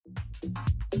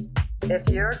If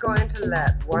you're going to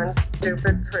let one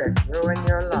stupid prick ruin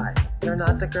your life, you're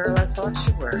not the girl I thought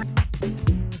you were.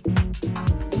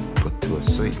 But to a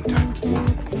certain type of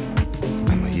woman,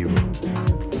 I'm a hero.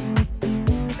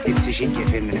 Queste cinghie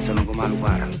femmine sono come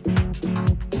Alubara.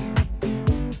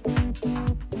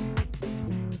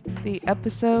 The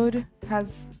episode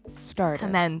has started.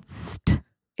 Commenced.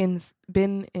 It's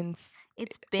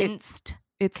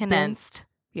Condensed.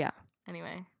 Yeah.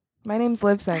 Anyway. My name's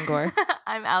Liv Sangor.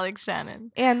 I'm Alex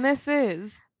Shannon. And this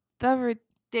is the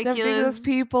Ridiculous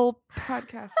People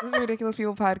Podcast. This is Ridiculous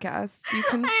People Podcast. You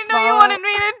can I didn't know you wanted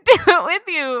me to do it with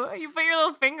you. You put your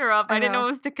little finger up. I didn't know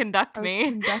it was to conduct me.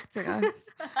 Conducting us.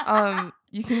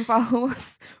 You can follow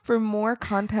us for more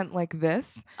content like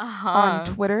this on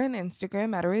Twitter and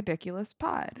Instagram at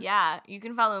 @ridiculouspod. Yeah, you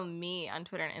can follow me on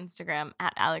Twitter and Instagram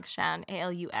at AlexShan,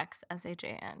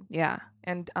 ALUXSHAN. Yeah,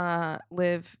 and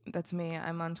Liv, that's me.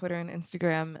 I'm on Twitter and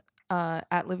Instagram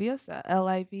at Liviosa,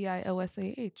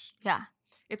 LIVIOSAH. Yeah.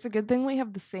 It's a good thing we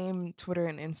have the same Twitter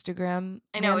and Instagram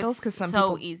I know, handles, it's some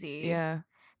so people, easy. Yeah.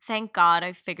 Thank God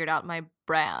I figured out my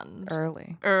brand.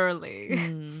 Early.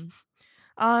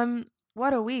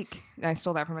 What a week. I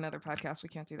stole that from another podcast. We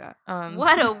can't do that.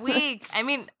 What a week. I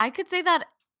mean, I could say that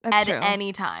at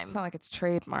any time. It's not like it's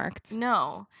trademarked.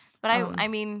 No. But I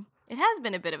mean, it has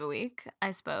been a bit of a week,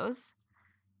 I suppose.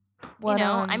 What,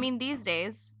 I mean, these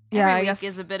days, yeah, every week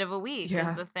is a bit of a week,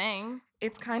 is the thing.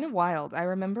 It's kind of wild. I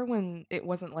remember when it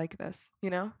wasn't like this,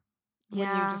 When you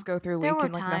just go through a week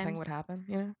and nothing would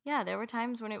happen, Yeah, there were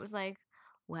times when it was like,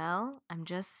 well, I'm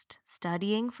just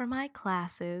studying for my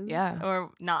classes. Yeah. Or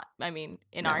not,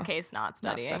 in our case, not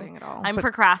studying. Not studying at all. I'm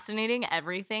procrastinating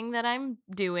everything that I'm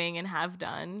doing and have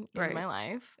done in my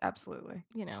life. Absolutely.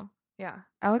 Yeah.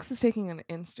 Alex is taking an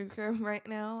Instagram right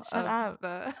now. Shut up.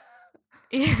 The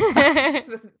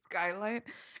the skylight.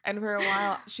 And for a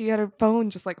while, she had her phone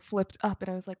just like flipped up. And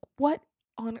I was like, what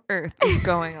on earth is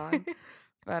going on?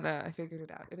 But I figured it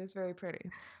out. It is very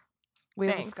pretty. We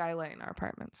have a skylight in our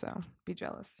apartment, so be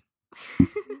jealous.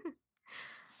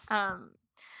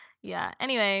 Yeah.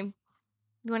 Anyway,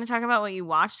 you want to talk about what you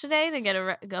watched today to get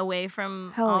away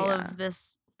from of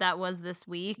this that was this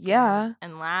week? Yeah.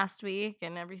 And last week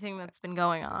and everything that's been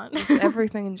going on. Just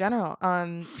everything in general.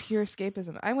 Pure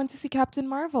escapism. I went to see Captain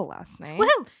Marvel last night.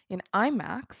 Woo! In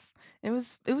IMAX. It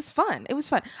was fun. It was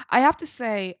fun. I have to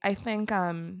say, I think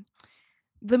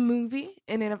the movie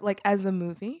as a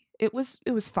movie, it was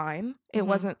fine. It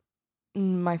wasn't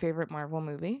my favorite Marvel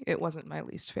movie. It wasn't my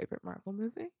least favorite Marvel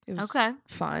movie. It was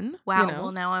fun. Wow.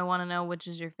 Well, now I want to know which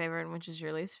is your favorite and which is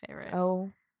your least favorite.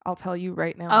 Oh, I'll tell you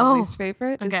right now. My least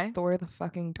favorite is Okay. Thor: The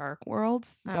fucking Dark World.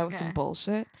 That was some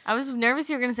bullshit. I was nervous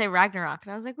you were going to say Ragnarok,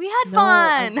 and I was like, we had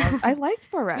fun. I liked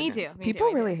Thor Ragnarok. Me too.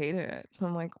 People really hated it.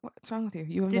 I'm like, what's wrong with you?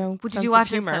 You have no Did sense you of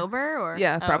watch it humor. sober? Or?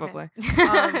 Yeah, probably.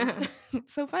 Okay.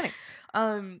 It's so funny.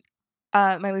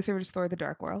 My least favorite is Thor: The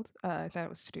Dark World. I thought it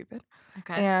was stupid.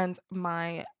 Okay. And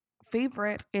my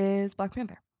favorite is Black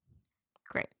Panther.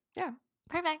 Great. Yeah.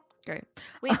 Perfect. Great.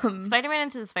 Wait, Spider-Man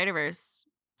Into the Spider-Verse.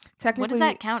 Technically, what does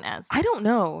that count as? I don't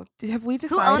know. Have we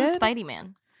decided? Who owns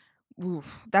Spidey-Man? Oof,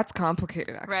 that's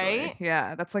complicated, actually. Right?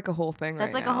 Yeah, that's like a whole thing.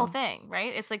 That's like now. a whole thing,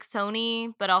 right? It's like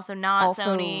Sony, but also not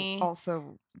Sony.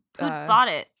 Also, who bought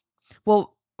it?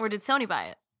 Well, or did Sony buy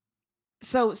it?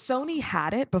 So Sony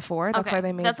had it before. That's why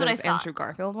they made those Andrew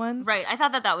Garfield ones. Right. I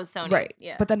thought that was Sony. Right.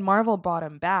 Yeah. But then Marvel bought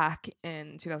him back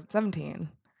in 2017.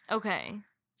 Okay.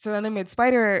 So then they made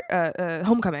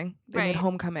Homecoming. They made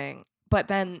Homecoming. But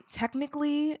then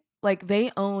technically, like,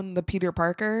 they own the Peter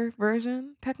Parker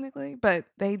version, technically, but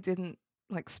they didn't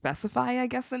specify, I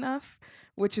guess, enough,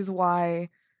 which is why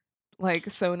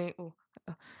Sony.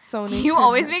 You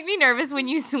always make me nervous when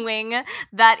you swing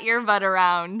that earbud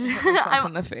around. I'm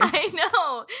in the face. I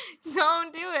know.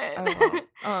 Don't do it. I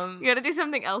won't. You got to do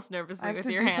something else nervously with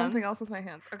your hands. I have to do something else with my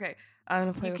hands. Okay, I'm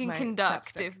gonna play with my You can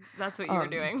conduct chapstick. if that's what you were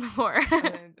doing before. I'm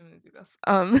gonna do this.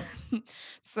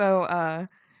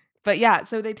 But yeah,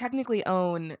 so they technically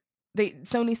own.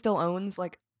 Sony still owns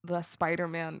the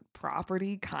Spider-Man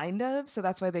property, kind of. So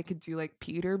that's why they could do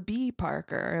Peter B.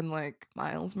 Parker and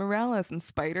Miles Morales and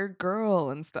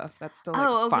Spider-Girl and stuff. That's still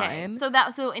fine.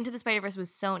 So Into the Spider-Verse was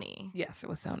Sony. Yes, it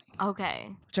was Sony. Okay.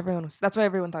 That's why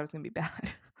everyone thought it was gonna be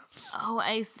bad. Oh,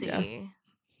 I see. Yeah.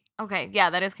 Okay,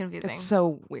 yeah, that is confusing. It's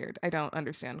so weird. I don't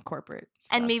understand corporate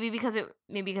stuff. And maybe because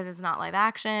it's not live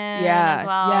action as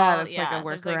well. Yeah, that's a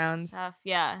workaround. Stuff.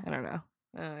 Yeah. I don't know.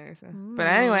 But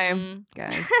anyway,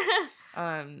 guys.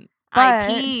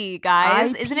 IP,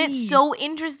 guys. Isn't it so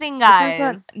interesting,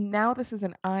 guys? This is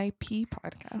an IP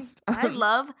podcast. I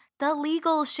love the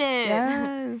legal shit.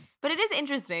 Yes. But it is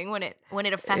interesting when it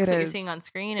affects what you're seeing on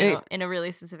screen in a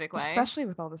really specific way. Especially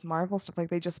with all this Marvel stuff. Like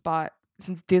they just bought,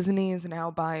 since Disney is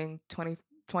now buying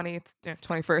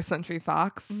 21st Century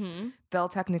Fox, they'll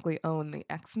technically own the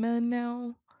X-Men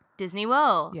now. Disney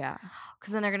will. Yeah.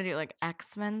 Because then they're going to do like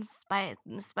X-Men,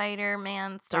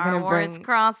 Spider-Man, Star Wars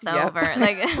crossover,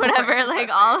 like whatever, like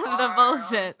all of the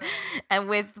bullshit. And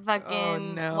with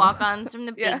fucking walk-ons from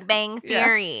the Big Bang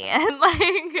Theory. Yeah. And like...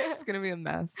 It's going to be a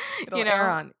mess. It'll air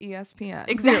on ESPN.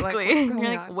 Exactly. You're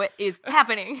like, what is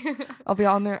happening? It'll be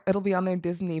on their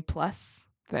Disney Plus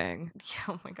thing.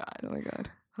 Oh my God. Oh my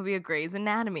God. It'll be a Grey's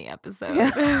Anatomy episode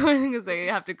because they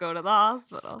have to go to the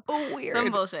hospital. So weird.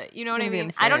 Some bullshit. You know what I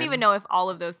mean? I don't even know if all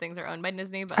of those things are owned by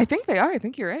Disney, but I think they are. I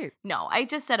think you're right. No, I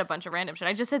just said a bunch of random shit.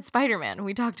 I just said Spider-Man.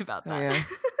 We talked about that. Oh, yeah.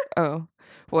 Oh,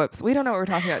 whoops. We don't know what we're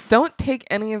talking about. Don't take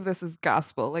any of this as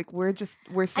gospel. Like we're saying.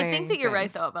 I think that you're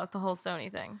right though about the whole Sony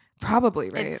thing. Probably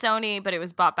right. It's Sony, but it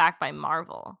was bought back by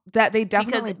Marvel. That they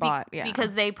definitely bought. Yeah.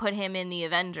 Because they put him in the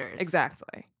Avengers.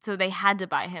 Exactly. So they had to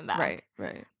buy him back.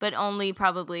 Right. But only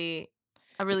probably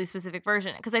a really specific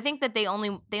version, because I think that they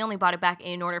only bought it back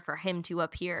in order for him to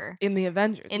appear in the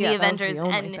Avengers. The Avengers, the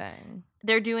only and thing.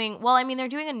 They're doing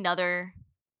another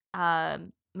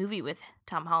movie with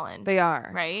Tom Holland. They are,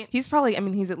 right? He's probably,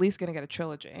 he's at least going to get a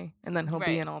trilogy, and then he'll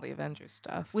be in all the Avengers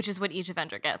stuff, which is what each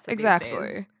Avenger gets. Exactly, these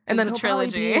days, and then he'll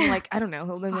trilogy. Probably be in, like, I don't know,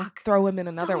 he'll then throw him in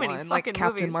another one, like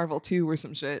Captain movies. Marvel 2 or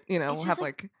some shit. You know, we'll have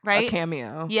like a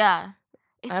cameo. Yeah.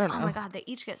 I don't know. Oh my God, they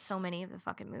each get so many of the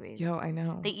fucking movies. Yo, I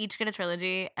know. They each get a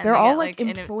trilogy. And they're all get,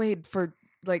 employed for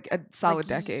like a solid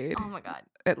decade. Oh my God.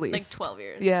 At least. Like 12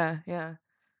 years. Yeah.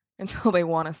 Until they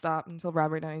want to stop. Until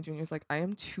Robert Downey Jr. is like, I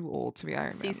am too old to be Iron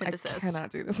Man. Cease and desist. I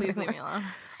cannot do this Please anymore. leave me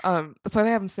alone. That's why they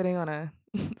have him sitting on a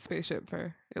spaceship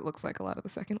for, it looks like, a lot of the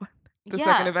second one. The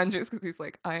second Avengers, because he's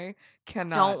like, I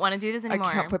cannot. Don't want to do this anymore.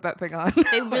 I can't put that thing on.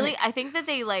 They really, I think that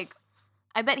they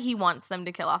I bet he wants them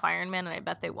to kill off Iron Man, and I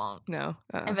bet they won't. No.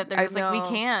 I bet they're just like, we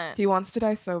can't. He wants to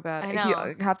die so bad. I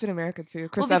know. Captain America, too.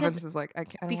 Chris Evans is like, I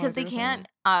can't. Because they can't.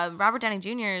 Robert Downey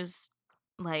Jr.'s,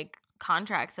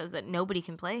 contract says that nobody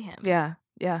can play him. Yeah.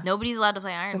 Nobody's allowed to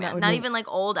play Iron Man. Not even,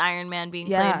 old Iron Man being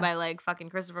played by, fucking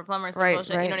Christopher Plummer or some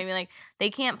bullshit. You know what I mean? They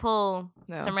can't pull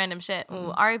some random shit.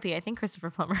 Ooh, R.I.P. I think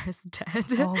Christopher Plummer is dead.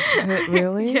 Oh,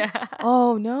 really? Yeah.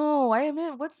 Oh, no. I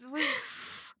meant, what's...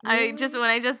 When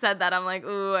I just said that, I'm like,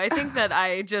 ooh, I think that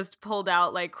I just pulled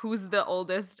out who's the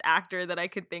oldest actor that I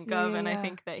could think of, and I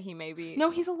think that he may be. No,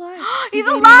 he's alive. He's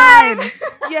alive!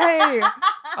 Yay!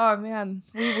 Oh man,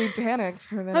 we panicked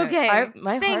for a minute. Okay,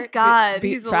 my thank heart God beat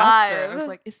he's faster. alive. I was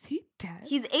like, is he dead?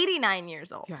 He's 89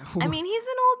 years old. Yeah. I mean, he's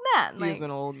an old man. He's an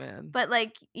old man. But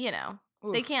they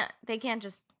can't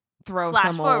just throw flash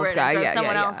some forward old guy. and throw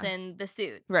someone else in the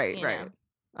suit. Right.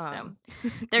 So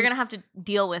they're gonna have to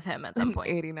deal with him at some point.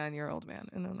 An 89-year-old man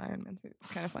in an Iron Man suit. It's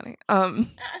kind of funny.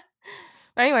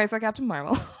 Anyway, so Captain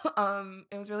Marvel.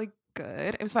 It was really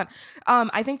good. It was fun.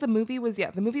 I think the movie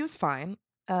was fine.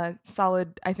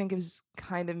 Solid. I think it was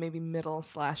kind of maybe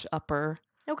middle/upper.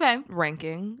 Okay.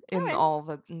 Ranking in all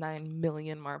the 9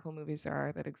 million Marvel movies there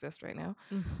are that exist right now.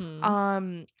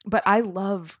 Mm-hmm. But I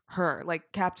love her,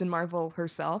 like Captain Marvel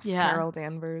herself, Carol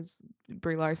Danvers,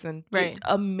 Brie Larson, right?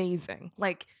 Amazing,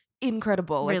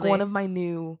 incredible, really? One of my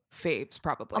new faves,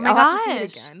 probably. Oh my I'll gosh, have to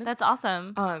see it again. That's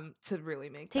awesome. To really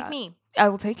make take me. I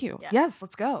will take you. Yeah. Yes,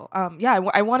 let's go.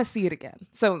 I want to see it again.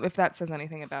 So if that says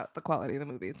anything about the quality of the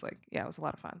movie, it's it was a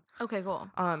lot of fun. Okay, cool.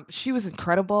 She was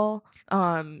incredible.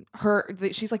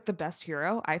 She's the best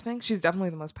hero. I think she's definitely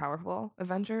the most powerful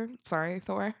Avenger. Sorry,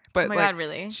 Thor, but oh my God,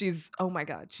 really? She's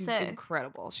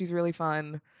incredible. She's really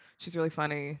fun. She's really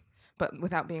funny. But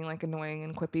without being annoying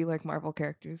and quippy like Marvel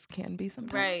characters can be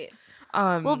sometimes. Right.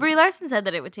 Well, Brie Larson said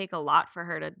that it would take a lot for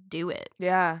her to do it.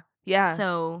 Yeah.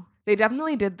 So they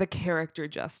definitely did the character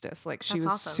justice. She was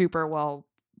awesome. super well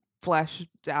fleshed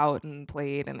out and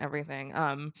played and everything.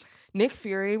 Nick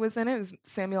Fury was in it. It was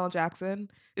Samuel L.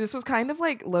 Jackson. This was kind of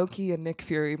low-key a Nick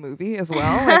Fury movie as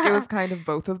well. It was kind of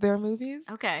both of their movies.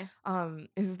 Okay. It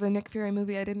was the Nick Fury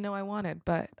movie I didn't know I wanted,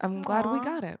 but I'm glad we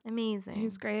got it. Amazing. He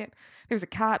was great. There's a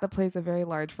cat that plays a very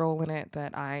large role in it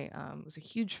that I was a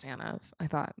huge fan of. I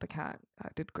thought the cat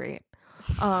did great.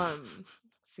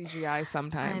 CGI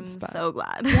sometimes. I'm so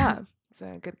glad. Yeah, it's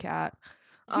a good cat.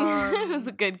 It was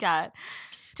a good cat.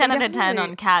 10 out of 10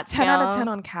 on cats. 10 out of 10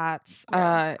 on cats.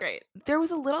 Yeah, great. There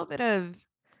was a little bit of,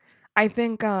 I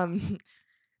think,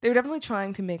 They were definitely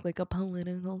trying to make like a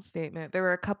political statement. There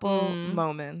were a couple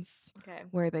moments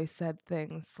where they said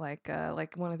things like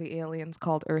one of the aliens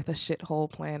called Earth a shithole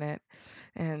planet,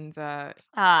 and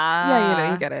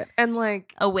yeah, you get it, and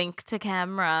like a wink to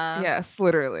camera. Yes,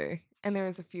 literally. And there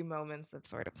was a few moments of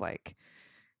sort of like,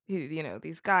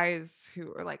 these guys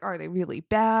who are like, are they really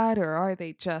bad, or are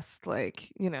they just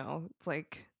like,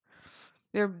 like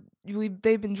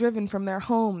they've been driven from their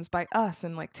homes by us,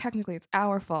 and like technically it's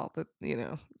our fault, but you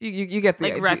get the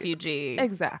like idea. Refugee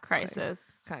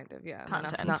crisis kind of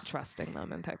content. And us not trusting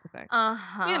them and type of thing. So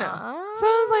it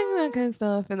was like that kind of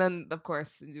stuff, and then of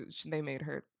course they made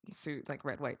her suit like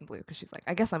red, white, and blue because she's like,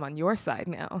 I guess I'm on your side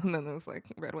now, and then it was like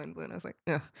red, white, and blue, and I was like,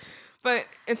 ugh. But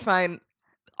it's fine.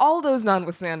 All those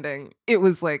notwithstanding, it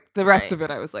was like the rest of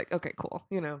it. I was like, okay, cool,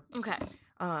 Okay.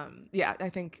 Yeah, I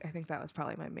think that was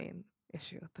probably my main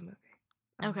issue with the movie.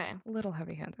 Okay. A little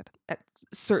heavy-handed at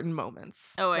certain moments.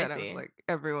 Oh, I see. I was like,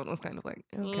 everyone was kind of like,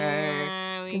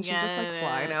 okay, can she just like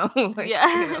fly now? Like,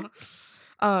 yeah.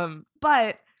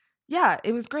 But yeah,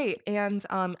 it was great. And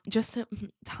just to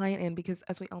tie it in, because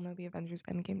as we all know, the Avengers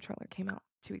Endgame trailer came out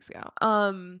 2 weeks ago.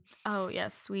 Oh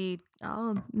yes, we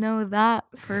all know that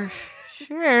for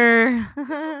sure.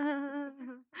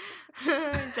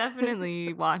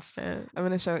 Definitely watched it. I'm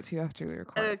gonna show it to you after we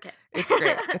record. Okay. It's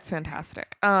great. It's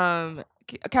fantastic.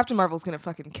 Captain Marvel's gonna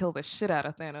fucking kill the shit out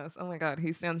of Thanos. Oh my god,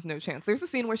 he stands no chance. There's a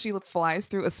scene where she flies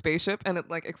through a spaceship and it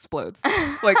like explodes.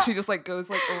 Like she just like goes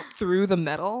like through the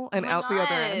metal and out the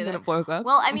other end and it blows up.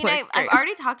 Well, I mean, I've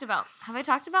already talked about. Have I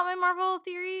talked about my Marvel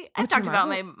theory? I've talked about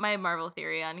my Marvel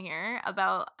theory on here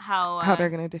about how they're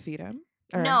gonna defeat him.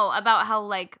 No, about how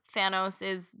like Thanos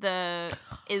is the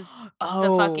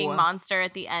fucking monster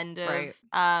at the end of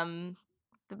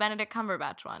the Benedict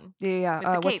Cumberbatch one.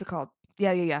 Yeah. What's it called?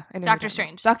 Yeah. Doctor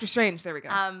Strange. Doctor Strange. There we go.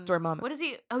 Dormammu. What is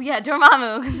he? Oh yeah,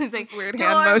 Dormammu. He's like weird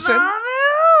hand motion.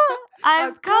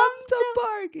 I've come to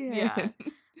bargain. Yeah.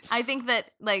 I think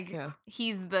that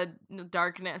he's the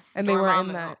darkness, and they were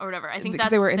in that or whatever. I think because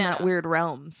that's they were in Thanos. that weird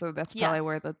realm, so that's probably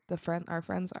where our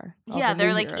friends are. Yeah,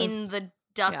 they're like in the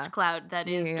dust cloud that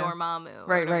is Dormammu.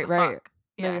 Right.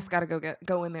 Yeah. They just gotta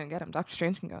go in there and get him. Doctor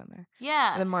Strange can go in there.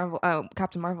 Yeah. And then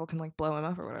Captain Marvel can like blow him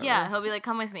up or whatever. Yeah, he'll be like,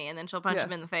 "Come with me," and then she'll punch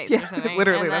him in the face or something.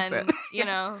 Literally, and then, that's it.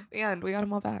 The end. We got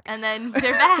them all back. And then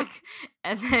they're back.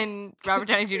 And then Robert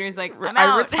Downey Jr. is like, "I'm out.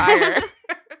 I retire.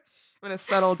 I'm gonna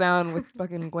settle down with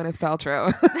fucking Gwyneth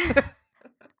Paltrow."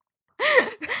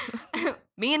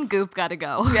 Me and Goop gotta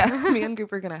go. Yeah, me and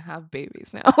Goop are gonna have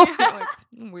babies now. Like,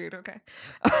 weird. Okay.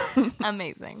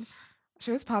 Amazing.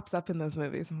 She always pops up in those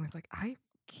movies. I'm always like, I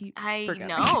forgetting,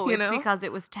 know. It's because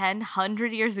it was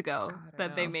 100 years ago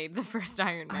that they made the first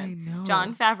Iron Man. I know.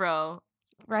 Jon Favreau,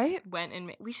 right? Went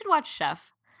and we should watch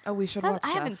Chef. Oh, we should watch I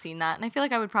Chef. haven't seen that, and I feel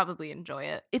like I would probably enjoy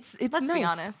it. It's Let's nice. be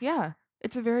honest. Yeah.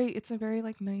 It's a very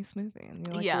like nice movie, and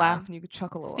you like laugh and you could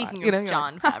chuckle a lot. Speaking of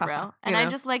Jon Favreau, and I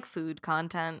just like food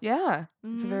content. Yeah,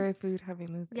 it's a very food heavy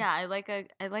movie. Yeah, I like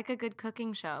a good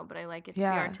cooking show, but I like it to be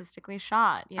artistically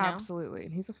shot. You know? Absolutely,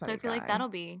 and he's a funny So I feel guy. like that'll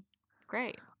be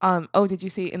great. Oh, did you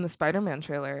see in the Spider-Man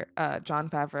trailer, Jon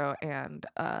Favreau and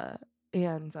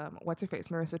what's her face,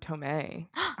 Marissa Tomei,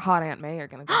 hot Aunt May are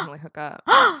gonna definitely hook up.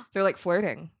 They're like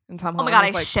flirting, and Tom Holland. Oh my god,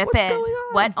 is like, ship what's it. Going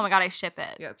on? What? Oh my god, I ship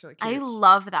it. Yeah, it's really cute. I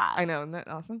love that. I know, isn't that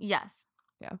awesome? Yes.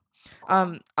 Yeah.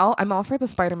 Cool. I'm all for the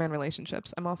Spider-Man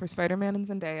relationships. I'm all for Spider-Man and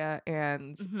Zendaya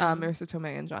and Marissa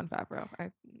Tomei and Jon Favreau.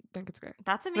 I think it's great.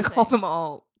 That's amazing. They call them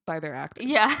all by their actors.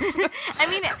 Yeah. I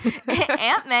mean,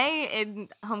 Aunt May in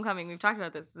Homecoming, we've talked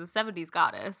about this, is a 70s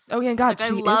goddess. Oh yeah, God, like,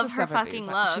 she I love is her 70s. fucking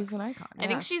looks. She's an icon. I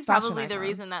think she's probably the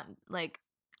reason that, like,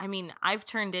 I mean, I've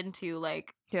turned into,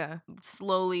 like,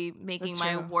 slowly making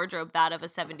my wardrobe that of a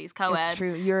 70s co-ed. It's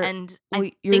true.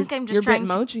 I think I'm just trying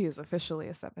Bitmoji is officially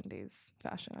a 70s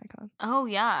fashion icon. Oh,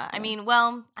 yeah. I mean,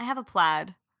 well, I have a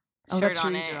plaid shirt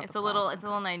on it. It's a little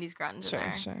 90s grunge in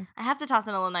there. Sure. I have to toss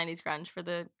in a little 90s grunge for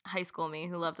the high school me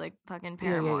who loved, like, fucking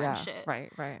Paramore and shit.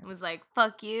 Right. It was like,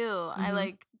 fuck you. I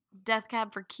like Death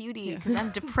Cab for Cutie because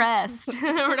I'm depressed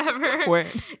or whatever.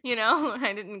 Word. You know,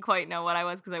 I didn't quite know what I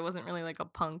was because I wasn't really like a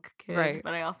punk kid,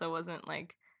 but I also wasn't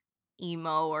like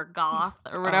emo or goth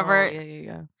or whatever.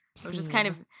 Yeah. I was just kind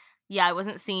of, I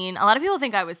wasn't seen. A lot of people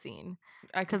think I was seen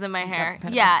because of my hair.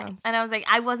 That and I was like,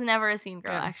 I was never a scene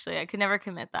girl, actually. I could never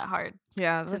commit that hard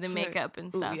to the makeup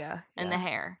and stuff and the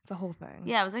hair. It's a whole thing.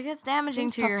 Yeah, I was like, it's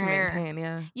damaging to your hair.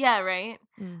 Maintain, yeah, right?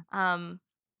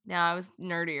 Yeah, I was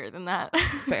nerdier than that.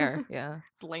 Fair, yeah.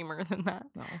 It's lamer than that.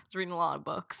 No. I was reading a lot of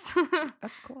books.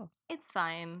 That's cool. It's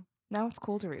fine. Now it's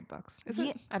cool to read books. Is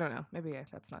it? I don't know. Maybe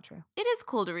that's not true. It is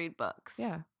cool to read books.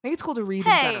 Yeah. I think it's cool to read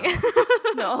in general.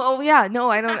 No, yeah. No,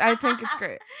 I don't. I think it's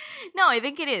great. No, I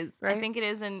think it is. Right? I think it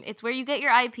is. And it's where you get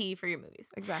your IP for your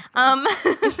movies. Exactly.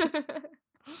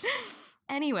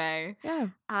 Anyway. Yeah.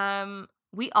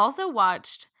 We also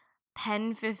watched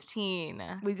Pen 15.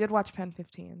 We did watch Pen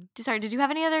 15. Sorry, did you have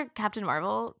any other Captain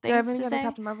Marvel things Do I have any to other say?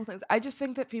 Captain Marvel things? I just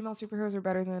think that female superheroes are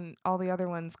better than all the other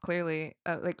ones, clearly.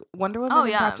 Like, Wonder Woman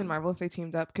and Captain Marvel, if they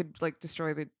teamed up, could, like,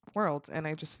 destroy the world. And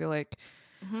I just feel like...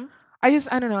 I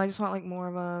don't know. I just want, like, more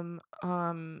of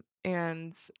them.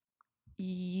 And...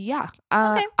 Yeah.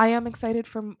 Okay. I am excited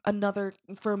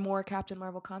for more Captain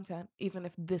Marvel content, even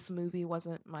if this movie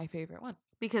wasn't my favorite one.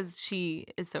 Because she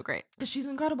is so great. Because she's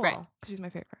incredible. Right. She's my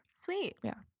favorite. Sweet.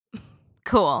 Yeah.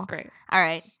 Cool. Great. All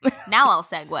right. Now I'll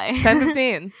segue. Pen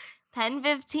 15. Pen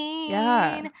 15.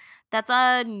 Yeah. That's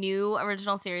a new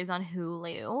original series on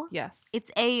Hulu. Yes.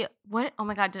 It's what? Oh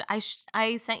my God. Did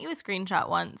I sent you a screenshot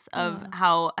once of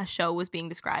how a show was being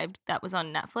described that was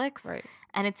on Netflix. Right.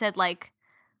 And it said like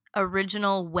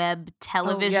original web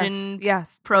television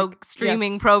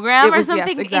streaming yes. program or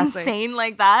something exactly. insane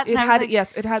like that. It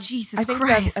had Jesus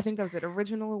Christ. I think that was it.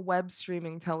 Original web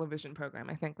streaming television program,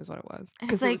 I think was what it was.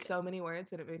 Because like, it was so many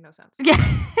words that it made no sense. Yeah.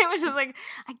 It was just like,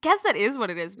 I guess that is what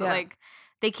it is, but like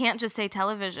they can't just say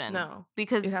television. No.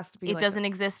 Because it has to be doesn't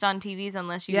exist on TVs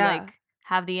unless you like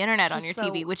have the internet on your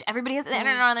TV, which everybody has the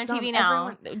internet on their TV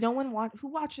now. No one who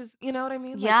watches, you know what I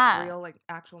mean? Yeah. Like real, like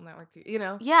actual network TV, you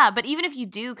know? Yeah, but even if you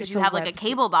do, because you have like a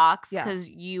cable box, because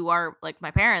you are like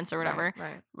my parents or whatever,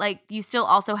 right. like you still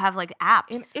also have like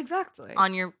apps exactly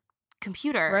on your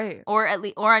computer, right? Or at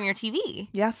least on your TV.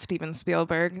 Yes, Steven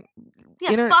Spielberg.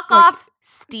 Yeah, fuck off,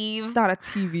 Steve. It's not a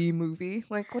TV movie.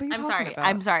 Like, what are you talking about?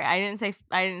 I'm sorry. I didn't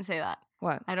say that.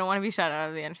 What? I don't want to be shut out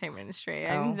of the entertainment industry.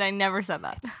 Oh. I never said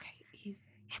that. It's okay.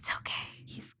 It's okay.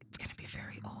 He's gonna be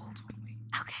very old when we.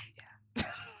 Okay. Yeah.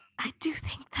 I do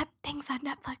think that things on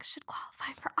Netflix should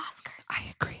qualify for Oscars.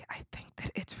 I agree. I think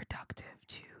that it's reductive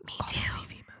to TV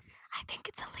movies. I think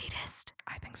it's elitist.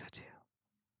 I think so too.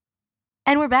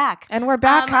 And we're back. Hi,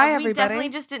 everybody. We definitely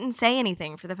just didn't say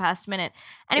anything for the past minute.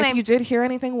 Anyway, if you did hear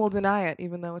anything, we'll deny it,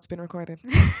 even though it's been recorded.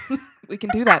 We can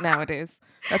do that nowadays.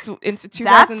 That's into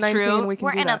 2019. That's true. We can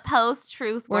We're do in that. a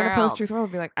post-truth world. We're in a post-truth world.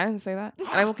 We'll be like, I didn't say that, and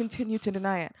I will continue to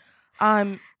deny it.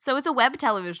 So it's a web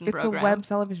television program. It's a web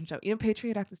television show. You know,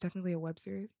 Patriot Act is technically a web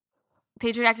series.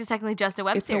 Patriot Act is technically just a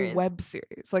web series. It's a web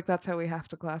series. Like, that's how we have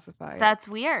to classify it. That's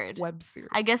weird. Web series.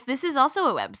 I guess this is also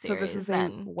a web series. So this is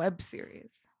a web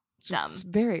series. Dumb.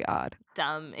 Very odd.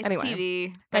 Dumb. It's anyway,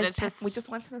 TV, but it's just... We just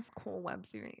went to this cool web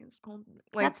series.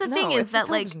 That's the thing is that,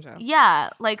 like,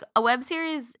 like, a web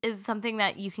series is something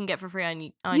that you can get for free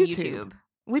on YouTube.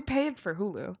 We paid for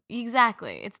Hulu.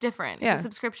 Exactly. It's different. Yeah. It's a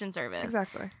subscription service.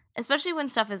 Exactly. Especially when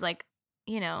stuff is, like,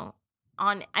 you know...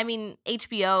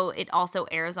 HBO, it also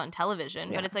airs on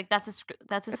television, but it's like that's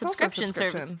a subscription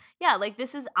service. Yeah, like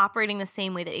this is operating the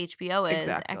same way that HBO is,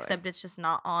 except it's just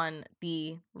not on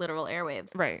the literal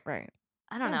airwaves. Right.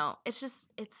 I don't know. It's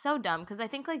so dumb because I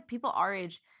think like people our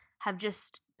age have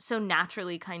just so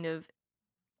naturally kind of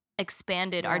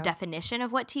expanded our definition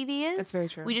of what TV is. That's very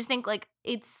true. We just think like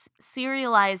it's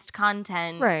serialized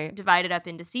content divided up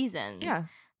into seasons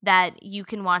that you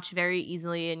can watch very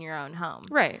easily in your own home.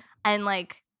 Right. And,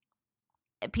 like,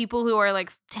 people who are,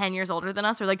 like, 10 years older than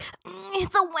us are like,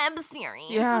 it's a web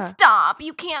series. Yeah. Stop.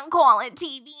 You can't call it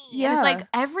TV. Yeah. And it's like,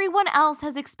 everyone else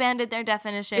has expanded their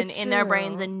definition their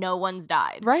brains and no one's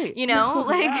died. Right. You know?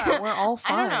 Like, we're all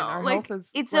fine. I don't know. Our like, health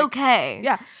is, it's like, okay.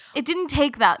 Yeah. It didn't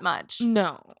take that much.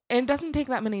 No. And it doesn't take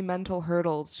that many mental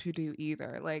hurdles to do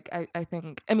either. Like, I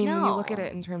think, when you look at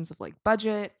it in terms of, like,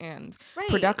 budget and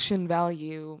production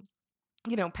value,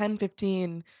 you know, Pen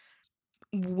 15...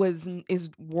 is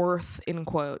worth, in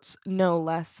quotes, no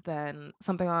less than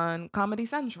something on Comedy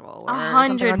Central or 100%.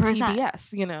 something on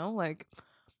TBS, you know? Like,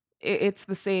 it's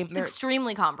the same. It's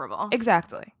extremely comparable.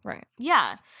 Exactly. Right.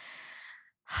 Yeah.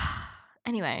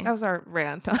 Anyway. That was our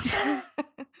rant on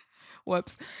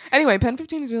Whoops. Anyway, Pen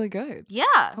 15 is really good. Yeah.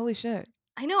 Holy shit.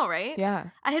 I know, right?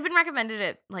 Yeah. I had been recommended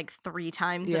it like 3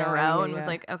 times in a row and was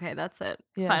like, okay, that's it.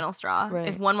 Yeah. Final straw. Right.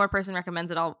 If one more person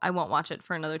recommends it, I won't watch it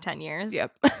for another 10 years.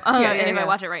 Yep. And if I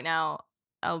watch it right now,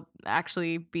 I'll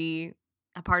actually be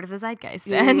a part of the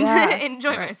zeitgeist and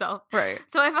enjoy myself. Right.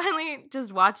 So I finally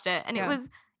just watched it and it was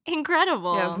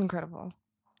incredible. Yeah, it was incredible.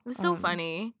 It was so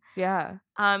funny. Yeah.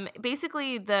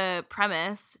 Basically the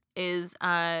premise is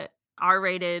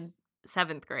R-rated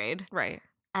 7th grade. Right.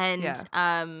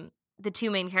 And the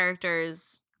 2 main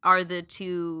characters are the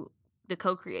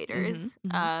co-creators,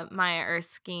 Mm-hmm. Maya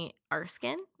Erskine.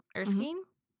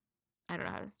 I don't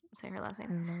know how to say her last I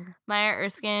name. don't know. Maya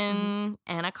Erskine,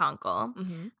 Anna Konkle,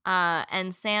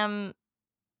 and Sam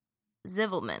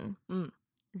Zibelman.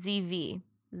 ZV.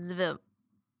 Zvibelman.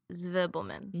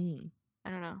 I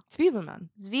don't know. Zwiebelmann.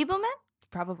 Zwiebelman?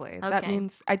 Probably. Okay. That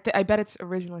means, I bet it's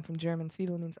originally from German.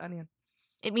 Zwiebel means onion.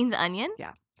 It means onion?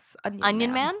 Yeah.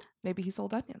 Onion Man? Maybe he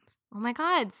sold onions. Oh my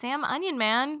God. Sam Onion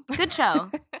Man. Good show.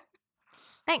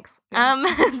 Thanks.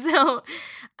 Yeah.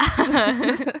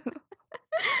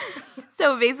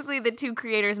 So basically the two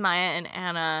creators, Maya and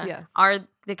Anna, are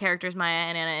the characters Maya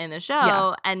and Anna in the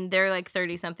show, and they're like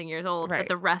 30-something years old, but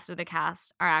the rest of the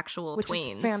cast are actual Which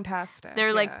tweens. Is fantastic.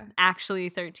 They're like actually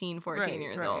 13, 14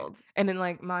 years old. And then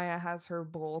like Maya has her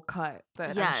bowl cut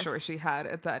that I'm sure she had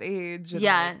at that age. And,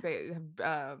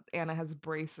 like, Anna has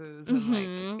braces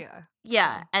and like,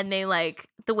 Yeah, and they like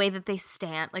the way that they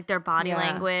stand, like their body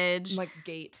language, like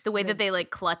gait, the way that they like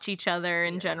clutch each other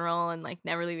in general and like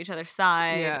never leave each other's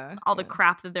side. All the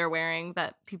crap that they're wearing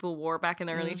that people wore back in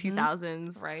the early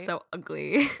 2000s, so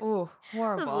ugly. Oh,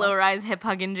 horrible! Those low-rise hip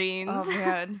hugging jeans. Oh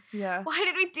man, yeah. Why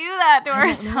did we do that to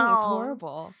ourselves? It was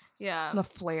horrible. Yeah. And the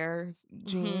flares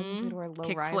jeans. We'd wear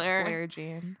low-rise flare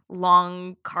jeans.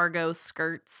 Long cargo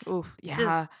skirts. Oof.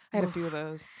 Yeah. I had a few of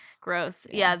those. Gross.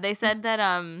 Yeah. They said that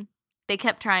they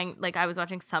kept trying, like I was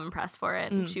watching some press for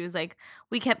it and she was like,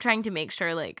 we kept trying to make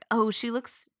sure like, oh,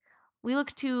 we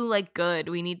look too like good.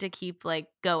 We need to keep like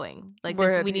going. Like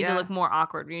this, we need to look more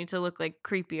awkward. We need to look like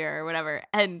creepier or whatever.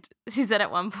 And she said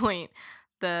at one point,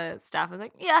 the staff was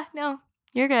like, yeah, no,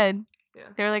 you're good. Yeah.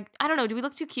 They were like, I don't know, do we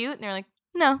look too cute? And they were like,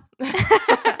 no.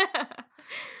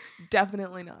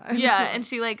 Definitely not. Yeah, and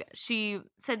she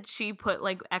said she put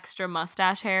like extra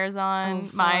mustache hairs on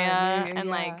Maya, and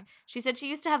like she said she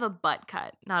used to have a butt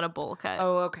cut, not a bowl cut.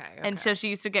 Oh, okay. And so she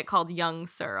used to get called Young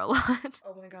Sir a lot.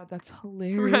 Oh my God, that's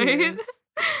hilarious. Right?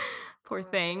 Poor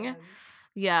thing. God.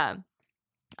 Yeah.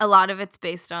 A lot of it's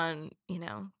based on,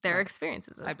 their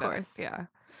experiences, of course. Yeah.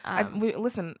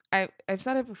 Listen, I've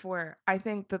said it before. I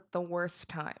think that the worst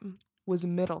time was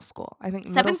middle school. I think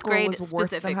middle school grade was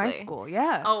worse than high school.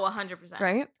 Yeah. Oh, 100%.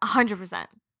 Right? 100%.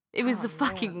 It was the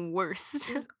fucking worst.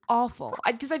 It was awful.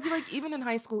 Because I feel like even in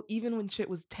high school, even when shit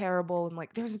was terrible and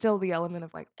like there's still the element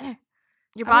of like,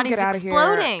 your body's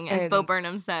exploding, as Bo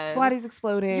Burnham said. Body's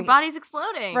exploding. Your body's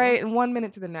exploding. Right. And 1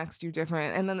 minute to the next, you're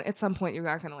different. And then at some point, you're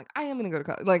kind of like, I am going to go to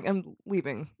college. Like, I'm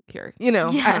leaving here. Yes.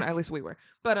 I don't know. At least we were.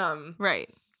 But, right.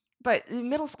 But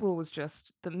middle school was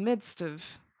just the midst of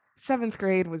 7th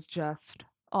grade was just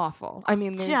awful. I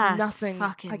mean, there's just nothing.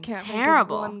 Fucking I can't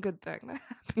terrible. think of one good thing that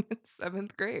happened in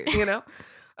 7th grade,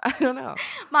 I don't know.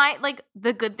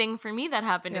 The good thing for me that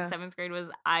happened in 7th grade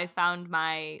was I found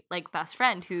my best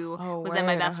friend who was then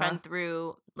my best friend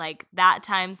through that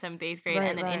time, 7th, 8th grade,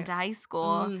 and then into high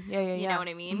school. You know what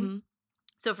I mean? Mm-hmm.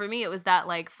 So for me, it was that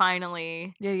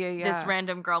finally, this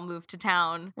random girl moved to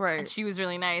town, right? And she was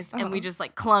really nice, and we just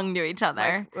clung to each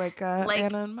other, like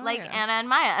Anna and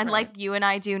Maya, and like you and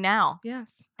I do now. Yes,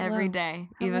 every day,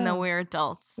 even though we're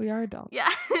adults. We are adults.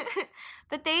 Yeah,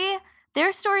 but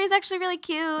their story is actually really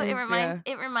cute.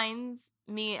 It reminds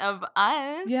me of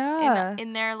us. Yeah,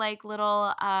 in their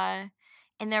little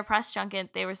in their press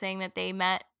junket, they were saying that they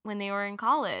met when they were in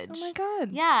college. Oh my God.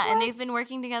 Yeah, what? And they've been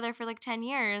working together for 10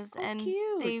 years. Oh, and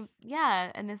cute.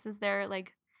 And this is their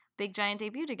big giant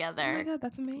debut together. Oh my God,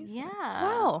 that's amazing. Yeah.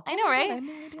 Wow. I know, right? I had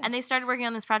no idea. And they started working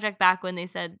on this project back when they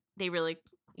said they really,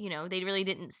 they really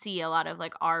didn't see a lot of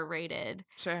R-rated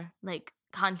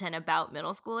content about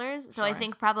middle schoolers. So I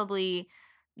think probably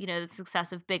the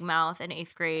success of Big Mouth in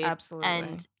 8th grade, absolutely,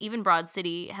 and even Broad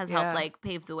City has helped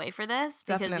pave the way for this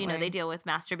because definitely. They deal with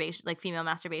masturbation, female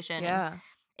masturbation. Yeah.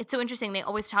 It's so interesting. They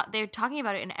always they're talking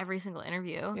about it in every single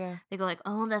interview. Yeah. They go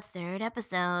oh, the 3rd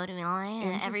episode.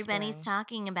 Everybody's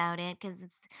talking about it because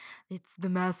it's the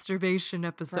masturbation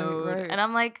episode. Right. And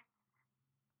I'm like,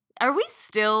 are we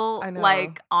still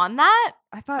on that?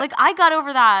 I thought I got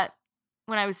over that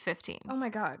when I was 15. Oh my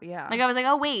God, yeah. I was like,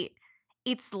 oh wait,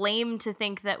 it's lame to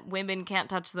think that women can't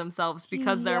touch themselves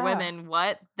because they're women.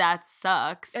 What? That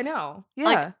sucks. I know.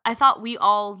 Yeah. I thought we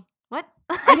all. What?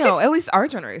 I know. At least our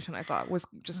generation, I thought, was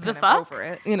just kind of over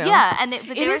it. Yeah, and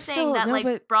they were saying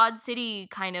that Broad City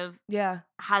kind of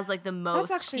has the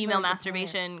most female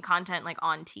masturbation content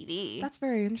on TV. That's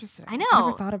very interesting. I know. I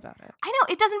never thought about it. I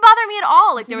know. It doesn't bother me at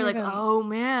all. They were oh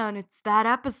man, it's that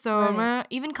episode. Right.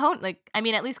 Even Conan.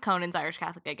 At least Conan's Irish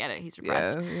Catholic. I get it. He's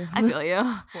repressed. Yeah. I feel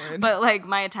you. But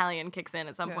my Italian kicks in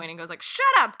at some point and goes shut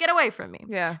up, get away from me.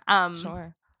 Yeah.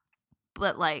 Sure.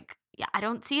 But yeah, I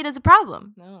don't see it as a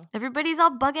problem. No. Everybody's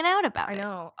all bugging out about it. I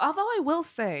know. Although I will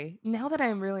say, now that I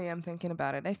really am thinking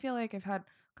about it, I feel like I've had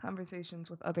conversations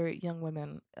with other young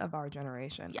women of our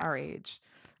generation, our age,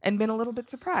 and been a little bit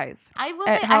surprised. I will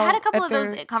say I had a couple of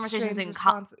those conversations in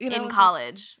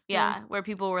college. Yeah, where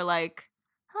people were like,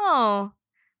 "Oh,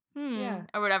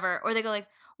 or whatever," or they go like,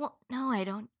 "Well, no, I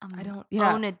don't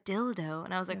own a dildo,"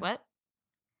 and I was like, "What?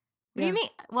 What do you mean?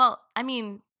 Well, I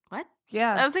mean, what?"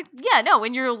 Yeah. I was like, "Yeah, no,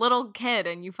 when you're a little kid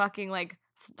and you fucking like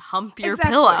hump your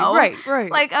pillow."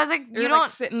 Right. Like, I was like, You're you don't.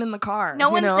 Like sitting in the car. No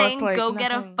one's saying go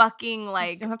get a fucking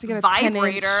like you don't have to get a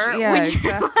vibrator. When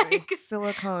you're like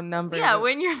silicone number. Yeah,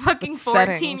 when you're fucking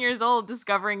 14 years old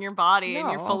discovering your body and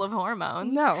you're full of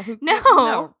hormones.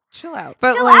 No. Chill out.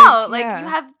 But chill out. Like, you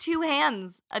have 2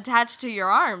 hands attached to your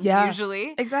arms,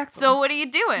 usually. Exactly. So what are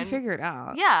you doing? You figure it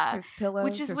out. Yeah. There's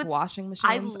pillows, there's washing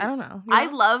machines. I don't know.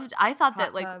 I thought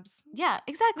that, like, yeah,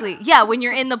 exactly. Yeah, when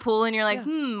you're in the pool and you're like,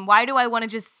 why do I want to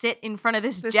just sit in front of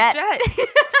this jet?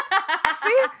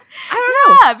 See? I don't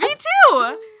know. Yeah, me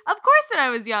too. Of course, when I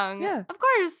was young. Yeah. Of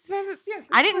course. Yeah,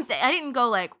 I didn't go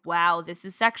like, wow, this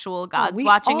is sexual. God's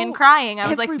watching and crying. I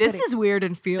was like, this is weird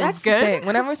and feels That's good. The thing.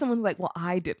 Whenever someone's like, well,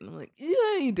 I didn't. I'm like,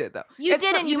 yeah, you did though. You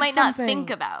did, and you might not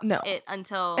think about it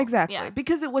until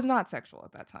because it was not sexual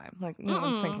at that time. Like no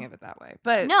one's thinking of it that way.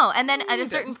 But no, and then at a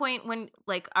certain point, when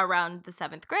like around the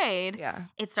 7th grade,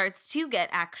 it starts to get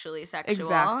actually sexual.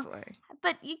 Exactly.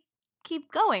 But you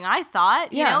keep going. I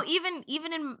thought, you know, even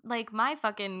in like my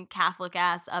fucking Catholic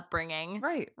ass upbringing,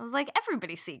 right? I was like,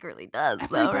 everybody secretly does,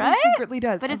 everybody right? Secretly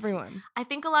does, but everyone. I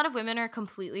think a lot of women are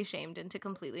completely shamed into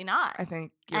completely not. I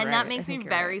think, that makes me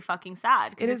very fucking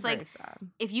sad. It is it's like, very sad.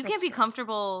 If you can't be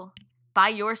comfortable by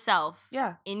yourself,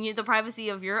 in the privacy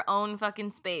of your own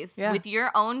fucking space, with your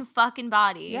own fucking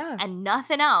body, and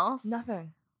nothing else,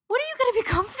 what are you going to be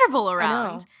comfortable around?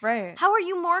 I know, right. How are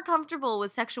you more comfortable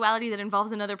with sexuality that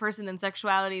involves another person than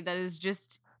sexuality that is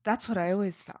just... That's what I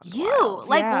always found wild.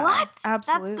 Like, what?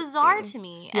 Absolutely. That's bizarre to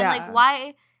me. And, like,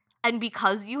 why... And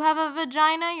because you have a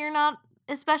vagina, you're not...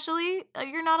 Especially,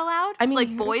 you're not allowed? I mean...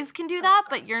 Like, boys can do that,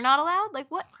 but you're not allowed? Like,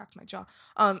 what? Cracked my jaw.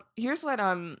 Here's what...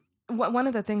 One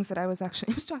of the things that I was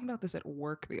talking about this at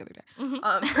work the other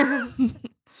day.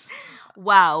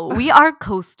 Wow, we are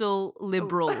coastal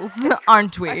liberals,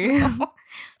 aren't we?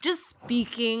 Just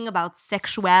speaking about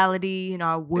sexuality in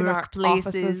our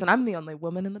workplaces. And I'm the only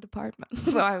woman in the department.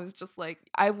 So I was just like,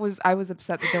 I was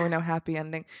upset that there were no happy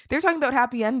ending. They were talking about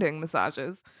happy ending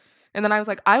massages. And then I was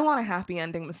like, I want a happy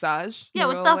ending massage. Yeah,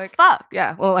 what the fuck?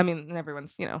 Yeah, well, I mean,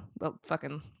 everyone's, the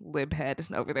fucking lib head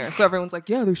over there. So everyone's like,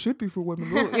 yeah, there should be for women,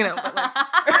 but like...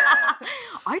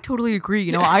 I totally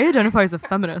agree. I identify as a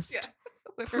feminist. Yeah.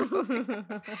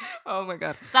 Oh my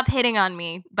god. Stop hitting on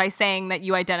me by saying that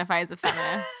you identify as a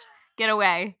feminist. Get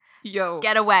away. Yo.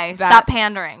 Get away. Stop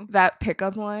pandering. That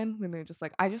pickup line when they're just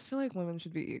like, I just feel like women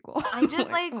should be equal. I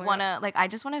just I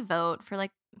just want to vote for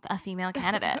like a female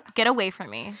candidate. Get away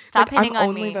from me. Stop hitting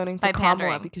on me voting for by Kamala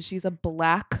pandering because she's a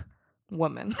black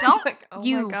woman. Don't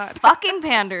you fucking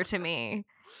pander to me.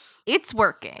 It's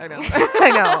working. I know.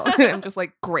 I know. I'm just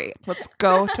like, great. Let's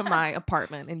go to my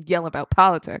apartment and yell about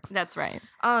politics. That's right.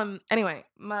 Anyway,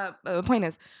 my point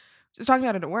is, just talking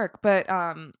about it at work, but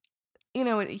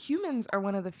humans are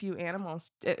one of the few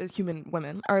animals. Human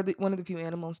women are one of the few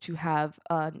animals to have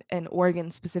an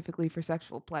organ specifically for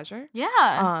sexual pleasure.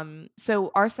 Yeah.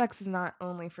 So our sex is not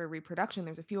only for reproduction.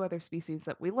 There's a few other species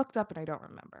that we looked up and I don't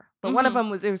remember. But one of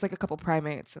them was like a couple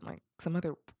primates and like some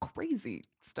other crazy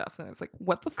stuff. And I was like,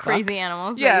 what the fuck? Crazy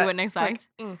animals that you wouldn't expect.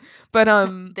 Like,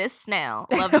 But this snail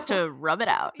loves to rub it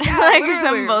out. Yeah, like literally.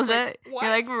 some bullshit. Like, what?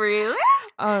 You're like, really?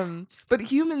 But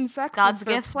human sex God's is for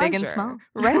gifts, pleasure. big and small.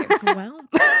 Right. Well.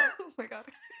 Oh my god.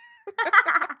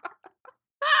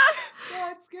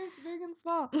 Yeah, it's gifts big and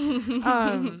small.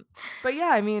 But yeah,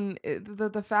 I mean,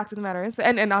 the fact of the matter is,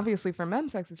 and obviously for men,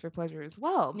 sex is for pleasure as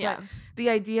well. Yeah. But the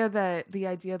idea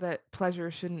that pleasure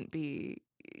shouldn't be,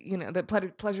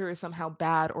 that pleasure is somehow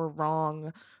bad or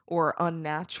wrong or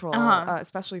unnatural,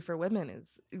 especially for women,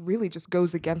 is really just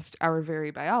goes against our very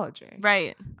biology.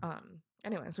 Right.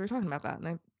 Anyway, so we're talking about that, and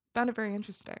I found it very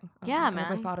interesting. Yeah, I man.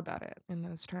 never thought about it in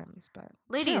those terms, but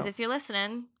ladies, if you're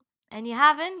listening and you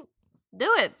haven't,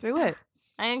 do it. Do it.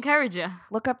 I encourage you.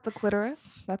 Look up the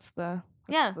clitoris. That's the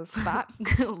spot.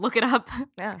 Look it up.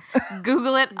 Yeah.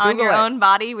 Google it on your own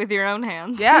body with your own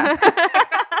hands. Yeah.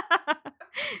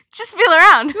 Just feel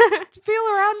around. Just feel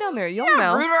around down there. You'll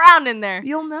know. Root around in there.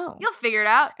 You'll know. You'll figure it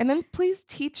out. And then please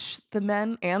teach the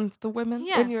men and the women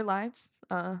in your lives.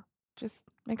 Just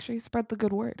make sure you spread the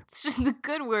good word. It's just the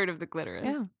good word of the clitoris.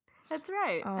 Yeah. That's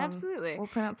right. Absolutely. We'll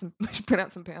print out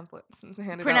some pamphlets and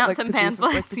hand it print out. Out some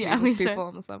pamphlets. We people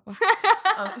on the subway.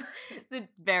 It's a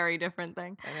very different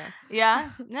thing. I know. Yeah.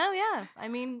 No, yeah. I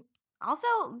mean, Also,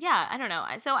 yeah, I don't know.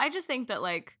 So I just think that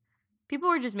like people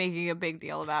were just making a big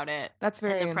deal about it. That's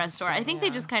very in the press tour. I think they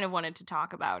just kind of wanted to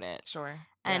talk about it. Sure.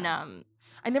 And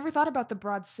I never thought about the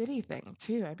Broad City thing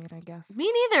too. I mean, I guess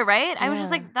me neither, right? Yeah. I was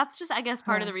just like, that's just I guess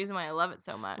part of the reason why I love it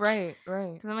so much. Right.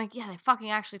 Because I'm like, yeah, they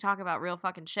fucking actually talk about real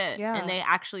fucking shit. Yeah. And they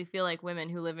actually feel like women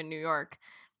who live in New York.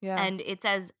 Yeah. And it's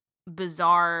as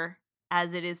bizarre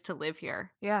as it is to live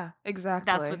here. Yeah, exactly.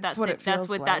 That's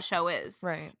what that show is.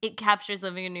 Right. It captures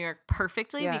living in New York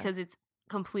perfectly because it's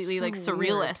completely So like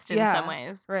surrealist weird. in some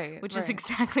ways. Right. Which is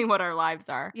exactly what our lives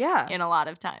are. Yeah. In a lot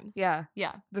of times. Yeah.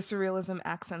 Yeah. The surrealism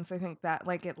accents, I think that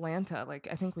like Atlanta, like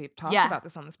I think we've talked about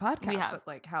this on this podcast, We have. but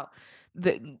like how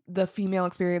the female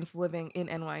experience living in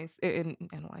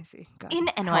NYC. God, in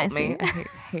help NYC. me. I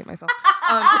hate myself.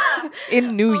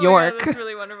 In New York. Yeah, that's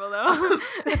really wonderful though.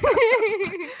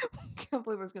 I can't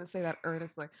believe I was going to say that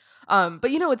earnestly.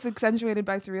 But you know, it's accentuated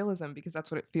by surrealism because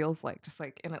that's what it feels like. Just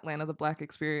like in Atlanta, the Black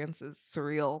experience is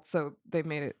surreal, so they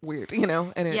made it weird, you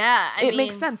know. And it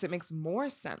makes sense. It makes more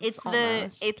sense.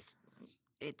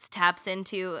 It's taps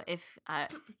into if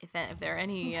there are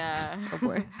any oh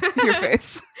boy, your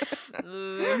face.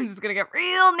 I'm just gonna get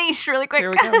real niche really quick.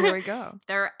 Here we go. If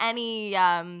there are any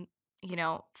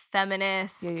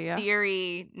feminist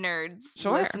theory nerds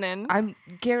listening, I'm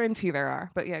guarantee there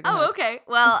are, but yeah. Go ahead. Okay.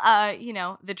 Well,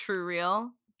 the True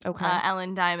Real. Okay.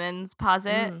 Ellen Diamond's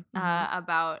posit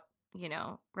about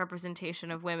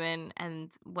representation of women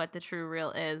and what the True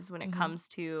Real is when it comes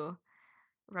to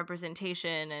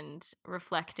representation and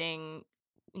reflecting,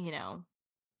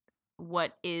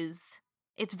 what is.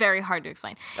 It's very hard to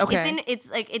explain. Okay.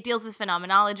 It's like it deals with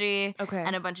phenomenology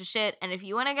and a bunch of shit. And if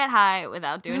you want to get high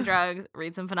without doing drugs,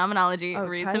 read some phenomenology,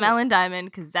 read some Ellen Diamond,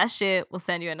 because that shit will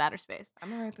send you into outer space. I'm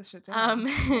gonna write this shit down.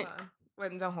 Hold on.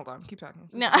 Wait, don't hold on. Keep talking.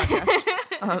 No,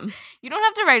 you don't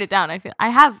have to write it down. I feel I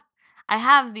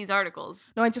have these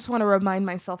articles. No, I just want to remind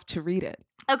myself to read it.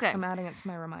 Okay. I'm adding it to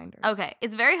my reminders. Okay.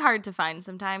 It's very hard to find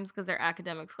sometimes because they're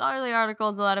academic scholarly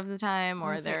articles a lot of the time,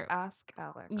 or they're Ask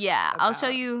Alex. Yeah, I'll show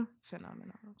you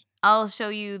phenomenology. I'll show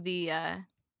you the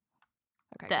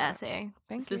essay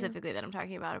specifically that I'm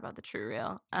talking about the True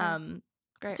Real.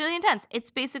 Great. It's really intense. It's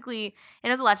basically it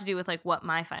has a lot to do with like what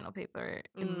my final paper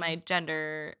in my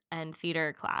gender and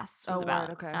theater class was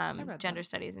about. Okay. Gender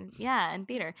studies and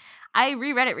theater. I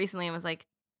reread it recently and was like,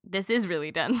 this is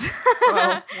really dense.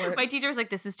 My teacher was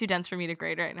like, this is too dense for me to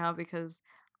grade right now because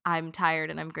I'm tired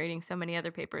and I'm grading so many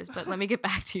other papers, but let me get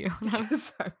back to you. And I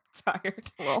was I'm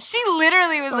tired. Well, she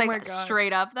literally was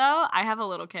straight up though, I have a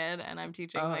little kid and I'm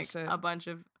teaching a bunch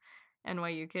of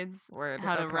NYU kids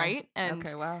how to write. And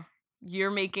wow.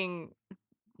 You're making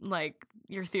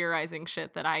you're theorizing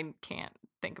shit that I can't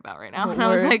think about right now. And I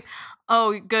was like,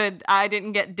 oh, good. I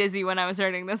didn't get dizzy when I was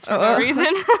writing this for no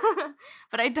reason.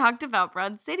 But I talked about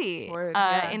Broad City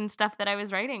in stuff that I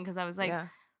was writing because I was like,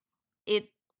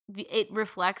 it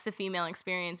reflects a female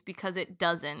experience because it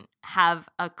doesn't have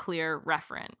a clear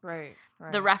referent. Right.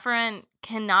 The referent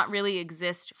cannot really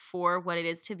exist for what it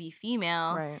is to be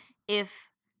female if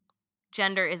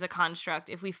gender is a construct.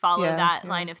 If we follow that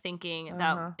line of thinking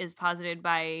that is posited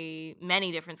by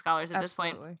many different scholars at this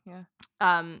point.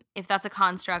 If that's a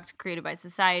construct created by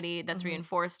society that's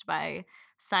reinforced by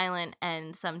silent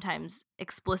and sometimes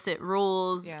explicit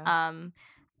rules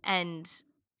and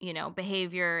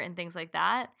behavior and things like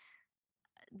that,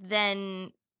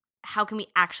 then how can we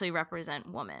actually represent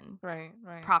women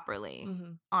properly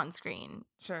on screen?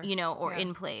 Sure. Or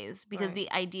in plays? Because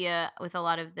the idea with a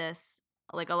lot of this,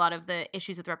 like a lot of the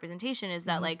issues with representation is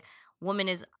that like woman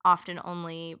is often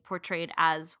only portrayed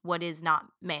as what is not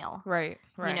male. Right.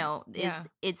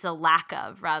 It's a lack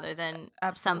of rather than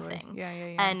something. Yeah.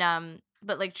 And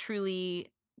but like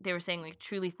truly, they were saying like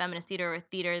truly feminist theater or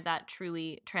theater that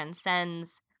truly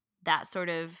transcends that sort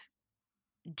of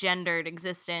gendered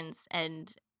existence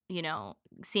and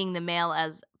seeing the male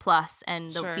as plus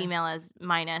and the female as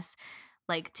minus.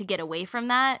 Like to get away from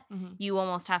that, you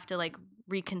almost have to like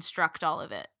reconstruct all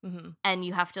of it, and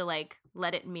you have to like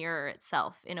let it mirror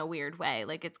itself in a weird way.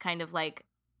 Like it's kind of like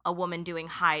a woman doing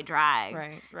high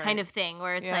drag kind of thing,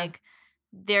 where it's like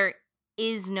there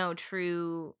is no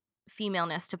true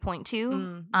femaleness to point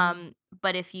to.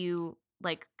 But if you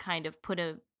like kind of put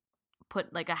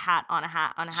like a hat on a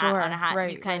hat on a hat on a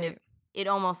hat, you kind of it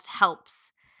almost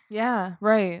helps. Yeah,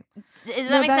 right. Does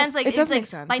that make sense? Like it does it's make like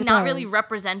sense. By not really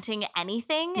representing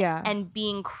anything and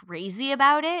being crazy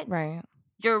about it. Right.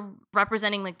 You're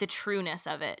representing like the trueness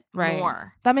of it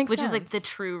more. That makes sense. Which is like the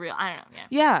true real. I don't know.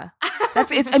 Yeah.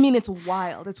 That's it. I mean, it's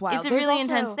wild. It's wild. It's a really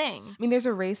intense thing. I mean, there's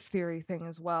a race theory thing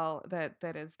as well that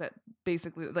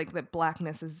basically like that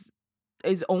blackness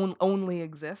only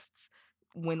exists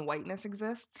when whiteness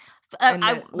exists, and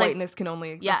that whiteness can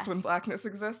only exist when blackness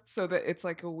exists, so that it's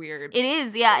like a weird. It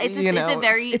is, yeah. It's a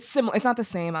very. It's similar. It's not the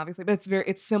same, obviously, but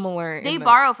it's similar. They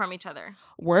borrow from each other.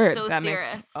 Those that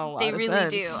theorists, makes a lot they really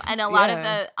sense. do, and a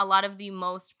lot of the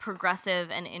most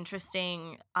progressive and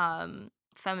interesting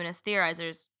feminist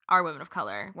theorizers are women of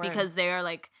color because they are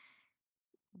like,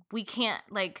 we can't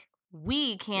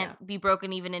be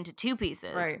broken even into 2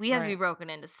 pieces. We have to be broken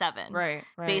into 7.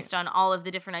 Based on all of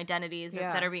the different identities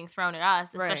that are being thrown at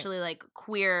us, especially like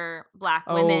queer black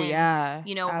women,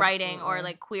 writing, or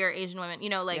like queer Asian women,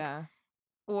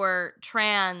 or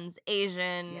trans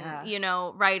Asian,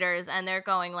 writers. And they're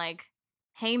going like,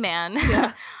 hey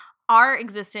man, our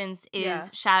existence is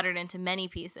shattered into many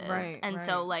pieces.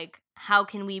 So like, how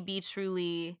can we be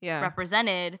truly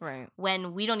represented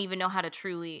when we don't even know how to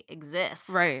truly exist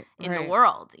in the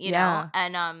world, you know?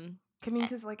 And I mean,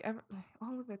 because like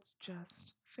all of it's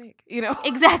just fake,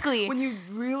 Exactly. When you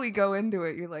really go into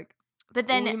it, you're like, but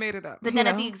then we made it up. But then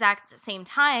at the exact same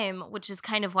time, which is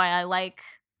kind of why I like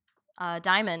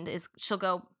Diamond, is she'll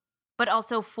go, but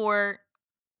also for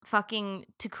fucking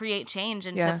to create change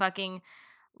and to fucking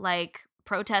like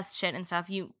protest shit and stuff,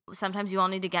 sometimes you all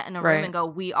need to get in a room and go,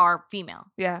 we are female.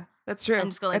 Yeah, that's true. And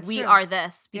just go like, we are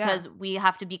this, because we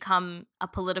have to become a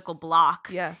political bloc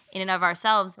in and of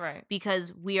ourselves,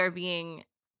 because we are being,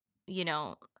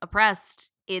 oppressed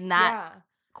in that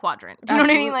quadrant. Do you know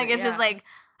what I mean? Like, it's just like,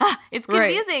 it's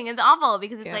confusing. It's awful,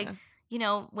 because it's like,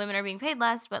 women are being paid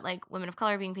less, but like women of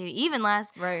color are being paid even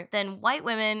less than white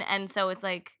women. And so it's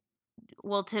like,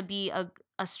 well, to be a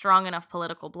strong enough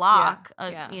political bloc,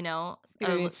 it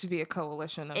needs to be a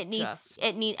coalition of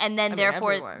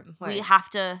therefore everyone. We have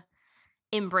to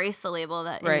embrace the label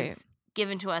that is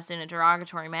given to us in a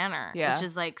derogatory manner, which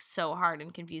is like so hard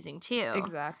and confusing too.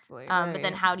 Exactly. But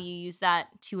then how do you use that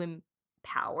to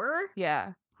empower?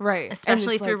 Yeah. Right.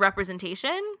 Especially through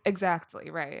representation. Exactly.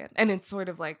 Right. And it's sort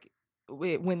of like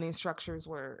when these structures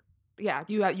were,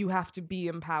 you have to be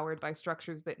empowered by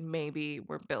structures that maybe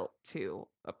were built to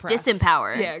oppress.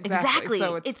 Disempower. Yeah, exactly.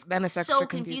 So it's extra so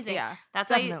confusing. Yeah, that's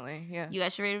definitely. Why you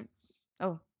guys should read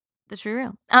The True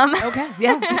Real. Okay,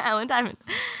 yeah. Ellen Diamond.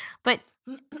 But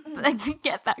to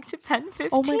get back to Pen 15.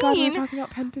 Oh my God, we're talking about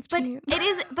Pen 15.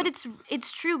 But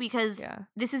it's true, because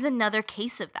this is another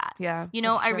case of that. Yeah.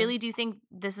 I really do think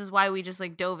this is why we just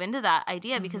like dove into that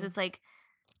idea, because it's like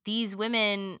these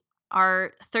women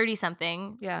are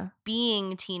 30-something,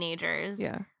 being teenagers,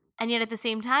 and yet at the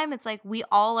same time, it's like we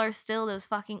all are still those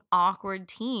fucking awkward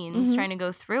teens trying to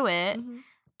go through it,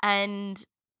 and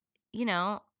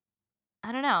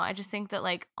I don't know. I just think that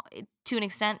like to an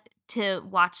extent, to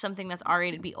watch something that's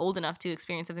R-rated, be old enough to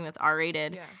experience something that's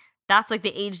R-rated, that's like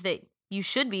the age that you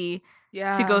should be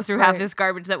to go through half this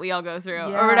garbage that we all go through,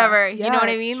 or whatever. You know what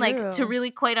I mean? True. Like to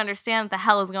really quite understand what the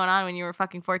hell is going on when you were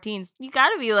fucking 14s, you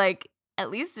gotta be like at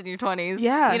least in your 20s.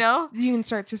 Yeah. You can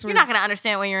start to you're not going to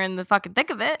understand when you're in the fucking thick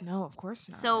of it. No, of course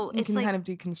not. So you can kind of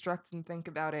deconstruct and think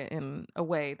about it in a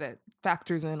way that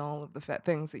factors in all of the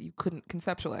things that you couldn't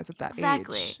conceptualize at that age.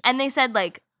 Exactly. And they said,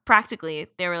 like, practically,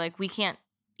 they were like, we can't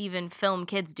even film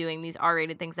kids doing these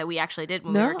R-rated things that we actually did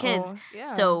when we were kids.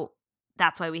 Yeah. So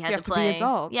that's why we had to play. To be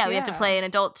adults. Yeah, we have to play an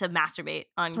adult to masturbate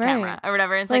on camera or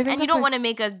whatever. And it's like, and you don't want to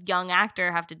make a young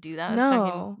actor have to do that.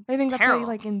 No, I think that's why,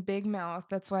 like in Big Mouth,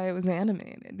 that's why it was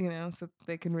animated, so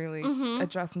they can really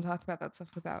address and talk about that stuff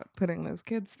without putting those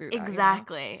kids through that.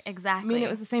 Exactly. I mean, it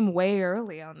was the same way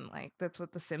early on. Like that's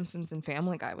what The Simpsons and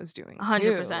Family Guy was doing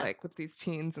 100%. Like with these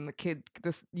teens and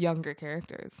this younger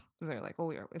characters, they're like,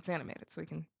 well, it's animated, so we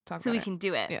can talk. So about we can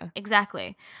do it. Yeah,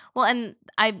 exactly. Well, and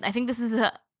I think this is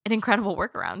an incredible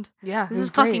workaround. Yeah, this is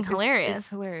fucking hilarious. It's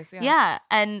hilarious. Yeah,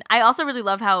 and I also really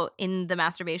love how in the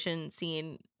masturbation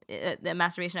scene, the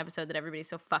masturbation episode that everybody's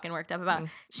so fucking worked up about,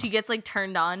 she gets like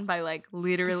turned on by like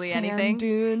literally anything.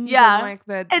 Dunes, yeah, and, like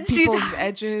the people's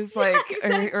edges, like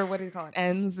or what do you call it,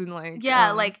 ends, and like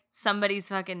like somebody's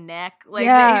fucking neck.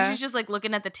 Like she's just like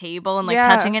looking at the table and like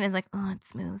touching it, and is like, oh, it's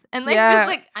smooth, and like just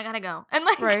like I gotta go, and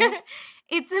like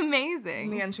it's amazing.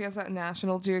 In the end, she has that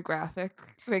National Geographic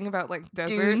thing about like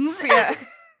deserts. Dunes. Yeah.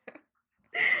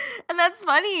 And that's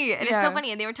funny. And it's so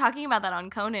funny. And they were talking about that on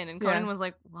Conan. And Conan was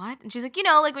like, what? And she was like,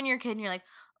 like when you're a kid and you're like,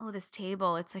 oh, this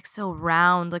table, it's like so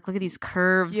round. Like, look at these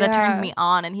curves. That turns me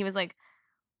on. And he was like,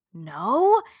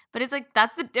 no. But it's like,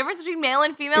 that's the difference between male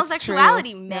and female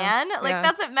sexuality, man. Like,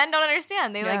 that's what men don't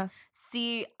understand. They like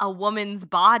see a woman's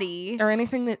body. Or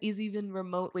anything that is even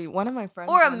remotely. One of my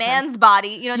friends. Or a man's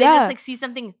body. They just like see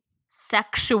something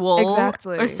sexual or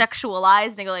sexualized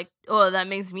and they go like, oh, that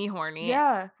makes me horny.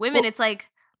 Yeah. Women, it's like,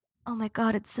 oh my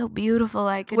God, it's so beautiful.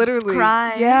 I could Literally,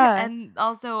 cry. yeah. And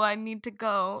also I need to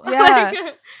go.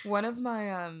 Yeah. One of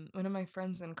my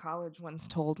friends in college once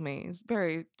told me,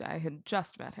 I had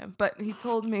just met him, but he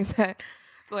told me that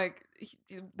like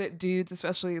that dudes,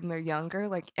 especially when they're younger,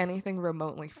 like anything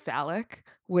remotely phallic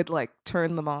would like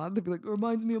turn them on. They'd be like, it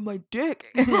reminds me of my dick,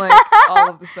 and like all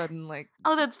of a sudden like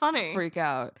oh, that's funny. freak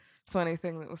out. So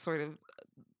anything that was sort of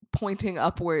pointing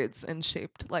upwards and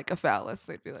shaped like a phallus,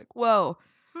 they'd be like, whoa.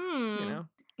 You know.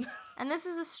 And this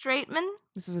is a straight man?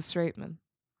 This is a straight man.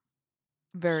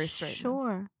 Very straight. Sure.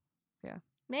 Man. Yeah.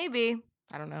 Maybe.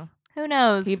 I don't know. Who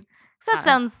knows? That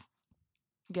sounds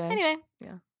gay. Anyway.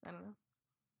 Yeah. I don't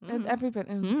know. Everybody.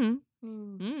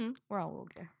 We're all a little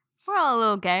gay. We're all a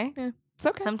little gay. Yeah. It's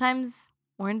okay. Sometimes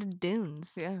we're into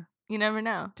dunes. Yeah. You never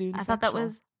know. Dunes. I thought that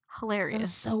was hilarious. It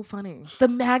was so funny. The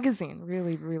magazine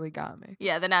really, really got me.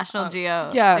 Yeah, the National Geo.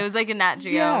 Yeah. It was like a Nat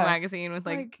Geo magazine with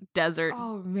like desert.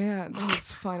 Oh man, that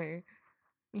was funny.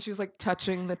 And she was like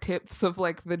touching the tips of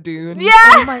like the dune. Yeah.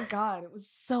 Oh my God, it was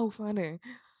so funny.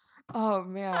 Oh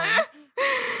man.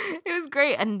 It was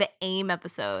great. And the AIM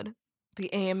episode. The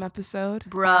AIM episode?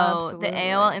 Bro, absolutely. The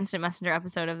AOL Instant Messenger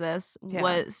episode of this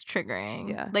was triggering.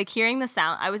 Yeah. Like hearing the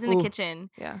sound. I was in the kitchen.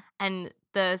 Yeah. And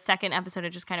the second episode, it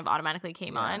just kind of automatically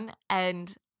came on.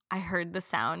 And I heard the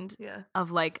sound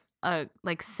of like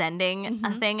sending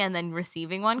a thing and then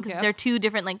receiving one. Because they're two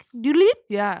different like doodly.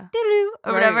 Yeah. Doodly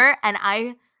or whatever. And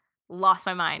I lost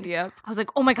my mind. Yep. I was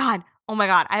like, oh my God.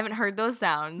 I haven't heard those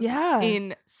sounds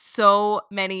in so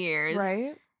many years.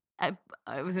 Right.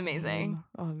 It was amazing.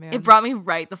 Oh man. It brought me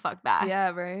right the fuck back.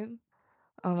 Yeah, right?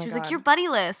 Oh my God. She was like, your buddy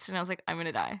list. And I was like, I'm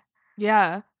gonna die.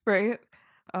 Yeah, right?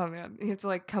 Oh man. You have to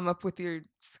like come up with your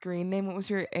screen name. What was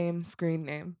your AIM screen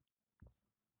name?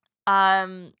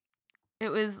 It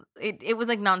was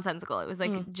like nonsensical. It was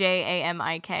like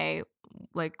JAMIK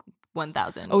like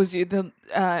 1000. Oh, it was the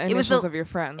initials of your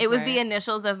friends. It was the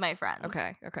initials of my friends.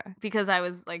 Okay. Because I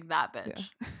was like that bitch.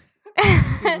 Yeah.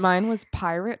 Dude, mine was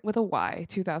Pirate with a Y,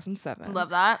 2007.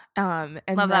 Love that. And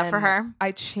love that for her.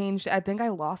 I changed. I think I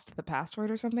lost the password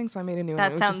or something, so I made a new one.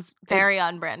 That sounds very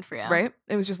on brand for you, right?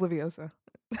 It was just Liviosa.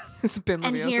 It's been Liviosa.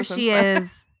 And here since she then.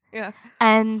 is. Yeah.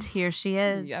 And here she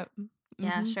is. Yep.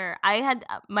 Yeah, sure.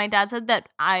 My dad said that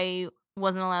I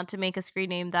wasn't allowed to make a screen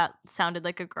name that sounded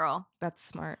like a girl. That's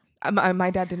smart. My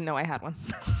dad didn't know I had one.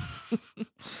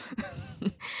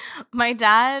 My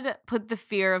dad put the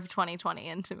fear of 2020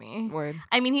 into me. Word.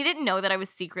 I mean, he didn't know that I was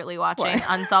secretly watching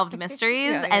Unsolved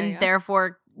Mysteries and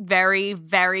therefore very,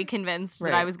 very convinced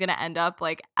that I was going to end up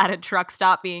like at a truck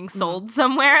stop being sold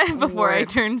somewhere before I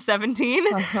turned 17.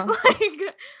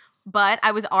 But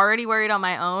I was already worried on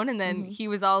my own, and then he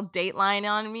was all Dateline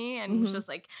on me, and was just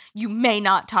like, you may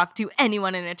not talk to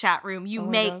anyone in a chat room. You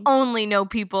may only know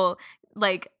people,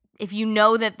 like, if you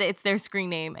know that it's their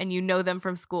screen name and you know them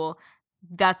from school,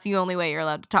 that's the only way you're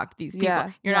allowed to talk to these people.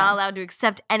 Yeah, you're not allowed to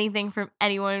accept anything from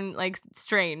anyone, like,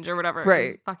 strange or whatever. Right. It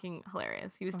was fucking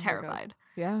hilarious. He was terrified.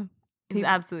 Yeah. He was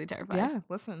absolutely terrified. Yeah,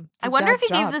 listen. I wonder if he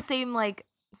gave the same, like,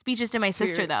 speeches to my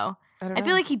sister, though. I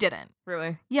feel like he didn't.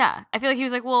 Really? Yeah. I feel like he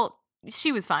was like, well,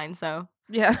 she was fine, so.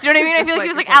 Yeah. Do you know what I mean? I feel like he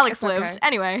was like, Alex lived. Okay.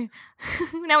 Anyway.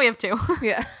 Now we have two.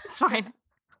 Yeah. It's fine.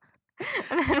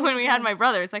 And then when we had my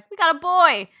brother, it's like, we got a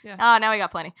boy. Yeah. Oh, now we got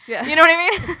plenty. Yeah. You know what I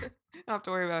mean? Don't have to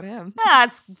worry about him.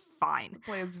 That's fine.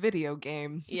 Play his video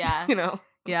game. Yeah. You know?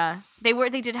 Yeah. They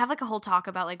did have like a whole talk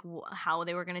about like how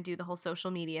they were going to do the whole social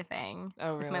media thing.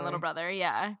 Oh, really? With my little brother.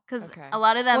 Yeah. Because okay. a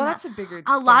lot of them. Well, that's a bigger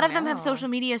A lot of now. them have social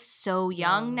media so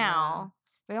young now.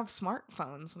 They have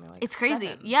smartphones when they're like It's crazy.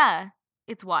 7. Yeah.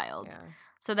 It's wild. Yeah.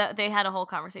 So that they had a whole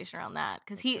conversation around that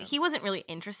because he wasn't really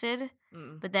interested,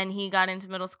 but then he got into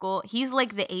middle school. He's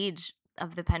like the age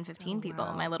of the Pen 15 people,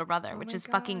 my little brother, which is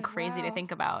fucking crazy to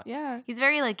think about. Yeah, he's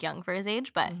very like young for his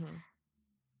age, but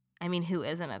I mean, who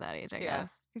isn't at that age? I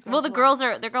guess. Well, the girls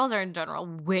are in general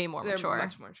way more mature.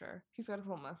 Much more mature. He's got his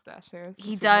little mustache here.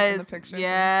 He does.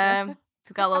 Yeah.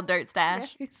 He's got a little dirt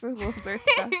stash. Yeah, he's a little dirt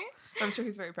stash. I'm sure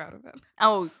he's very proud of it.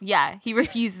 Oh, yeah. He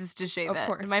refuses to shave it. Of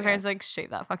course. And my parents like, shave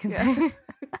that fucking thing.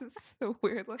 It's so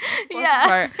weird.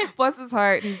 Bless his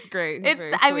heart. He's great. He's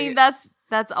very I mean, that's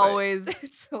always,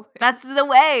 that's the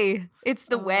way. It's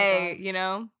the way, you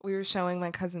know? We were showing my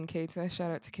cousin Keita.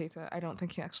 Shout out to Keita. I don't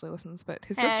think he actually listens, but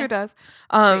his sister does.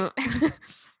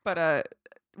 But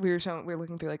we were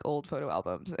looking through like old photo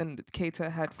albums, and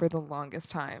Keita had for the longest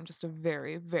time just a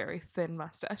very, very thin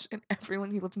mustache, and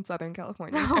he lived in Southern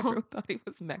California, and everyone thought he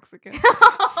was Mexican.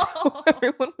 So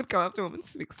everyone would come up to him and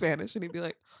speak Spanish, and he'd be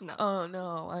like, no. "Oh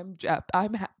no,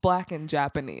 I'm black and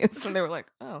Japanese," and they were like,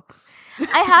 "Oh."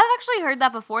 I have actually heard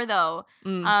that before though.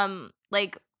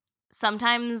 Like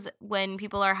sometimes when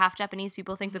people are half Japanese,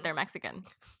 people think that they're Mexican.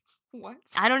 What?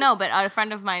 I don't know, but a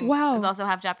friend of mine Wow. is also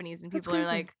half Japanese, and people are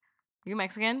like, "Are you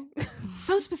Mexican?"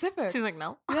 So specific. She's like,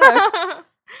 "No." Yeah.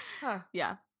 Huh.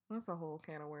 Yeah. That's a whole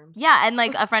can of worms. Yeah, and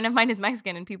like a friend of mine is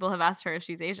Mexican, and people have asked her if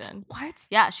she's Asian. What?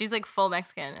 Yeah, she's like full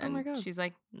Mexican, and Oh my God. she's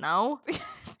like, "No."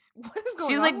 What is going on?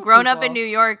 She's like with grown up people? in New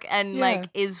York and Yeah. like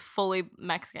is fully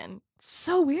Mexican.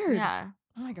 So weird. Yeah.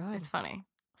 Oh my God. It's funny.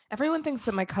 Everyone thinks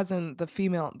that my cousin, the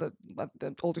female, the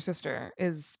older sister,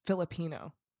 is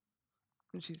Filipino.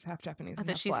 And she's half Japanese. And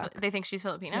half black. They think she's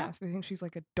Filipino? Yes, they think she's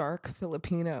like a dark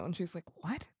Filipino. And she's like,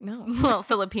 what? No. Well,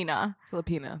 Filipina.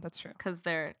 Filipina, that's true. Because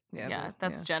they're,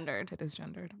 that's gendered. It is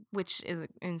gendered. Which is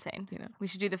insane. You know. We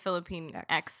should do the Philippine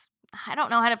X. I don't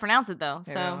know how to pronounce it though. I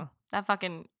So know. that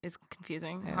fucking is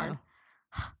confusing. Hard.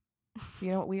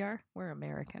 You know what we are? We're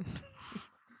American.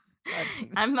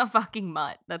 I'm a fucking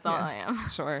mutt. That's all I am.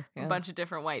 Sure. Yeah. A bunch of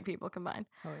different white people combined.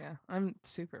 Oh yeah. I'm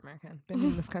super American. Been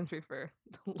in this country for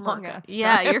long ass time.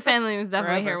 Yeah, your family was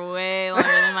definitely here way longer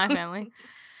than my family.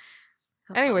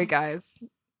 Anyway, guys.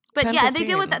 But Pen yeah, 15. they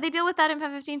deal with that. They deal with that in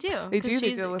Pen 15 too. They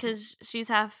do. Because she's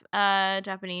half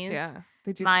Japanese. Yeah.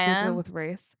 They do. Maya. They deal with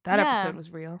race. That episode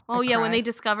was real. Oh I yeah, when cried. they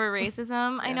discover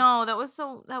racism. I know that was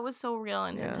so real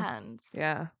and intense.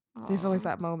 Yeah. There's always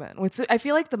that moment. I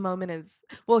feel like the moment is,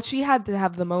 well, she had to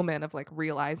have the moment of like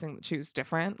realizing that she was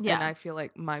different. Yeah. And I feel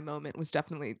like my moment was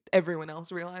definitely everyone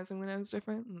else realizing that I was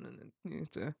different. And then you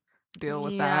have to deal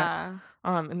with that.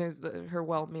 And there's her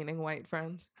well-meaning white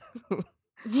friend.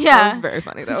 Yeah. That was very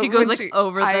funny though. She goes When like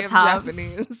over the top. I am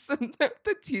Japanese. And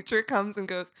the teacher comes and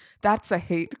goes, "That's a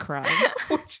hate crime,"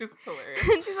 which is hilarious.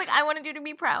 And she's like, "I wanted you to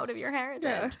be proud of your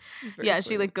heritage." Yeah,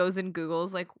 she like goes and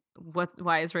Googles like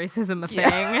why is racism a thing?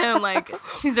 And like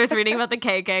she starts reading about the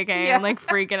KKK and like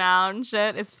freaking out and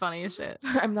shit. It's funny as shit.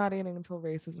 I'm not eating until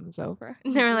racism is over.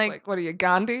 And they were like, "What are you,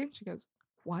 Gandhi?" She goes,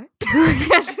 "What?"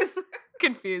 Yeah, she's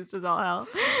confused as all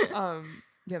hell.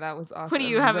 Yeah, that was awesome. What do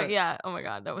you have? Oh my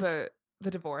God, that was the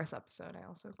divorce episode. I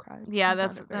also cried. Yeah, that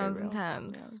was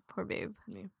intense. Yeah. Poor babe.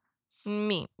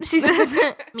 Me. She says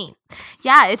me.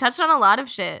 Yeah, it touched on a lot of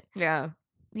shit. Yeah.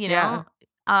 You know?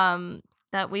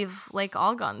 That we've like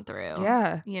all gone through.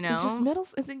 Yeah. You know? It's just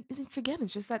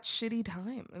it's just that shitty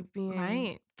time of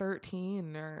being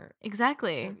 13 or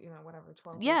exactly. Or, whatever,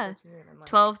 12. Yeah. 13 and like,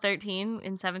 12, 13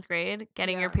 in 7th grade,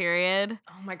 getting your period.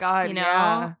 Oh my God. You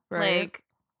know? Right. Like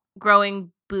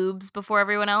growing boobs before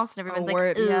everyone else, and everyone's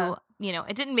like, ooh. Yeah. You know,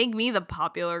 it didn't make me the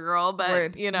popular girl,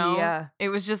 but yeah. It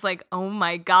was just like, oh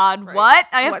my God, what?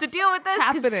 I have to deal with this.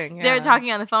 Happening. They're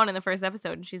talking on the phone in the first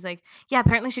episode, and she's like, yeah,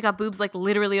 apparently she got boobs like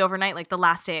literally overnight, like the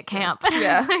last day at camp. And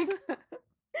I was like,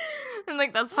 I'm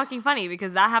like, that's fucking funny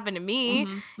because that happened to me.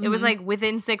 It was like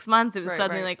within 6 months, it was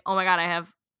suddenly like, oh my God, I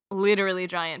have literally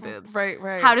giant boobs. Right.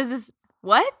 How does this?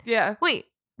 What? Yeah. Wait.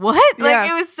 What?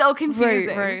 Like it was so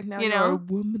confusing. Right. Now you're a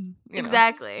woman.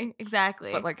 Exactly.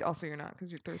 But like also you're not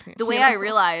because you're 13. The way I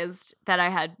realized that I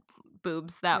had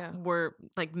boobs that were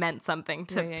like meant something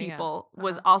to people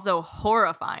was also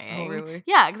horrifying. Oh, really?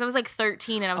 Yeah, because I was like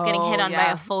 13 and I was getting hit on by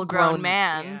a full-grown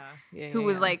man who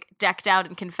was like decked out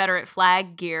in Confederate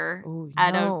flag gear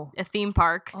at a theme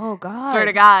park. Oh God! Swear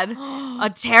to God, a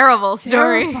terrible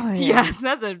story. Yes,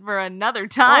 that's for another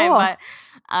time.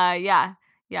 But yeah.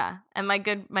 And my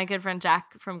good friend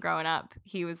Jack from growing up,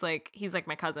 he's like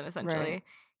my cousin essentially. Right.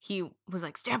 He was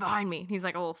like, stand behind me. He's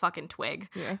like a little fucking twig.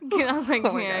 Yeah. I was like,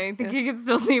 I think you can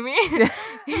still see me.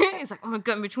 He's like, I'm gonna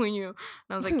gun between you. And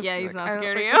I was like, yeah, he's not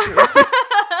scared of you.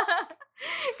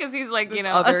 Because he's like, this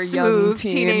a smooth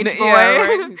teenage boy. Yeah,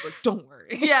 right? He's like, don't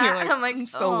worry. Yeah. Like, I'm like, I'm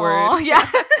still worried. Yeah.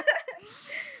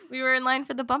 We were in line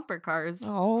for the bumper cars.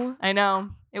 Oh. I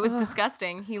know. It was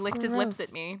disgusting. He licked his lips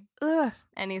at me. Ugh.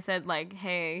 And he said like,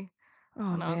 hey.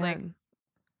 Oh, and I was like,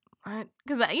 what?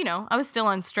 Because, I was still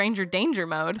on stranger danger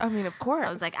mode. I mean, of course. I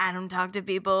was like, I don't talk to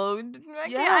people. I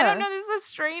don't know. This is a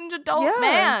strange adult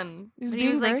man. He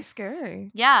was very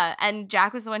scary. Yeah. And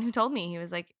Jack was the one who told me. He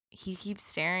was like, he keeps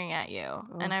staring at you.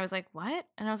 Oh. And I was like, what?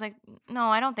 And I was like, no,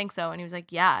 I don't think so. And he was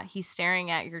like, yeah, he's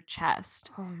staring at your chest.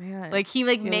 Oh, man. Like, he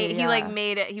made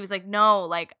it. He was like, no,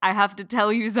 like, I have to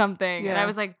tell you something. Yeah. And I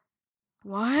was like,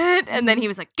 what? And then he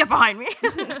was like, get behind me.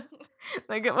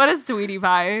 Like, what a sweetie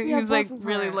pie. He was like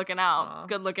really looking out,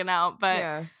 good looking out.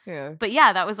 But But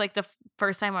yeah, that was like the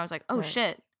first time I was like, oh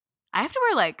shit, I have to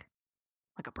wear like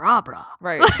a bra.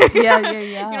 Right. Like, yeah.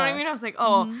 You know what I mean? I was like,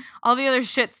 oh, all the other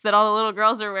shits that all the little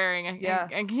girls are wearing,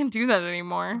 I can't do that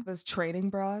anymore. Those training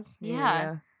bras.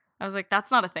 Yeah. I was like,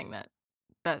 that's not a thing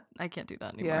that I can't do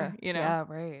that anymore. You know? Yeah,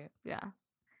 right. Yeah.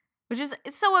 Which is,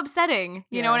 it's so upsetting.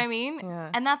 You know what I mean?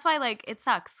 Yeah. And that's why, like, it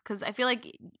sucks. Because I feel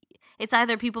like it's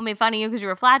either people made fun of you because you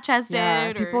were flat chested.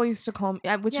 Yeah, people used to call me,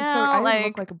 which is so, I didn't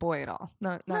look like a boy at all.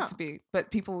 Not No. to be,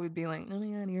 but people would be like, oh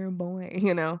my God, you're a boy,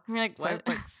 you know? You're like, So what?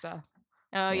 like stuff.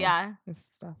 Oh, yeah. It's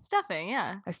stuff. Stuffing,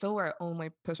 yeah. I still wear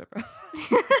only push-up bras.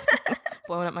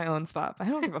 Blowing up my own spot. But I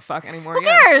don't give a fuck anymore. Who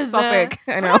cares? It's all fake.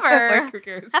 I know. Whatever. Like, who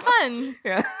cares? Have fun.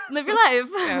 Yeah. Live your life.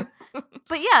 Yeah.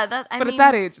 But yeah, I mean, at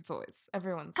that age, it's always,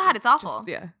 everyone's. God, it's awful.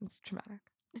 Yeah, it's traumatic.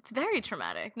 It's very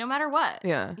traumatic, no matter what.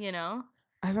 Yeah. You know?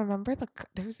 I remember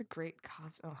there was a great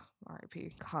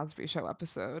R.I.P. Cosby Show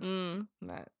episode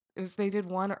that they did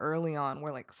one early on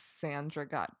where like Sandra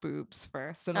got boobs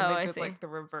first, and then they did like the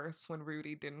reverse when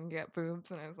Rudy didn't get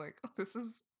boobs, and I was like, oh, this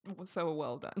is so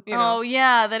well done. You know? Oh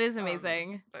yeah, that is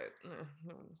amazing. But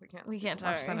we can't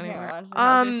watch that anymore.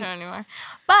 Anymore.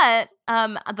 But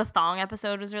the thong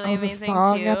episode was really amazing the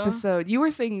thong too. episode. You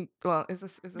were saying, well, is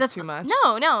this too much?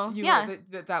 No.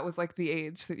 That was like the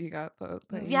age that you got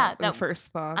the first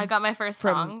thong. I got my first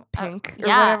thong. Pink or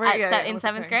whatever. In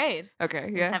 7th grade.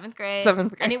 Okay, yeah. In 7th grade. 7th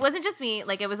grade. And it wasn't just me.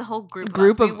 Like, it was a whole group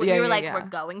of us. We were like, we're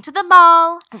going to the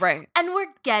mall. Right. And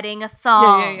we're getting a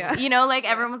thong. Yeah. You know, like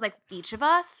everyone was like, each of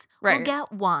us will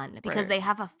get one because they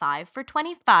have a 5 for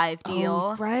 $25 deal.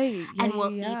 Oh, right. Yeah, and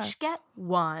we'll each get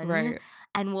one. Right.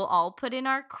 And we'll all put in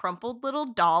our crumpled little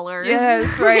dollars.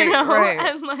 Yes, right, you know? right.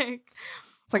 And like,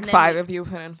 it's like 5 of you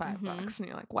put in $5 bucks, and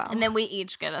you're like, wow. And then we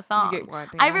each get a thong. You get one,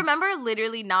 I remember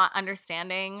literally not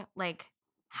understanding like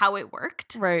how it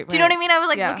worked. Right. Do you know what I mean? I was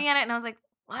like looking at it, and I was like,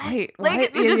 what? Wait,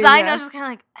 like the design, I was just kind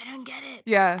of like, I don't get it.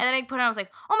 Yeah. And then I put it on, I was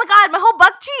like, oh my God, my whole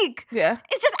butt cheek. Yeah.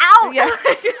 It's just out. Yeah.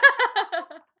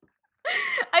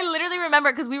 I literally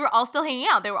remember because we were all still hanging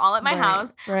out. They were all at my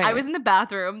house. Right. I was in the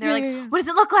bathroom. They were like, what does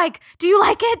it look like? Do you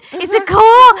like it? Is it cool?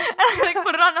 And I like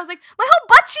put it on and I was like, my whole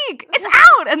butt cheek, it's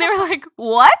out. And they were like,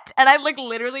 what? And I like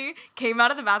literally came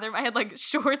out of the bathroom. I had like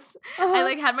shorts. I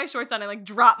like had my shorts on. I like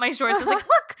dropped my shorts. I was like,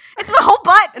 look, it's my whole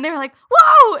butt. And they were like,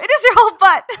 whoa, it is your whole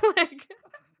butt. Like,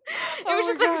 it was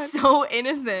just like so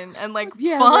innocent and like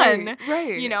fun.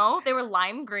 Right. You know, they were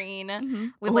lime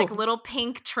green with like little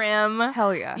pink trim.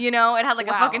 Hell yeah. You know, it had like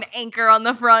a fucking anchor on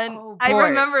the front. Oh, I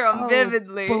remember them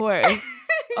vividly. Boy.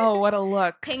 Oh, what a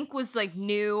look. Pink was like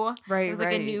new. Right. It was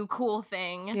like a new cool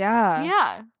thing. Yeah.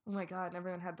 Yeah. Oh my God,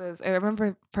 everyone had those. I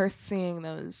remember first seeing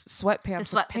those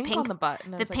sweatpants with pink on the butt.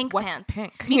 And I was pink like, pants. What's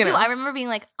pink? Me too. I remember being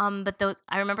like, but those.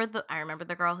 I remember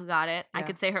the girl who got it. I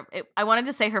could say her. I wanted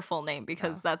to say her full name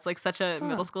because that's like such a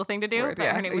middle school thing to do. Word, but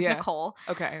her name was Nicole.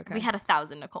 Okay. We had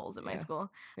 1,000 Nicoles at my school.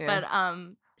 Yeah.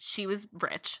 But she was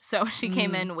rich, so she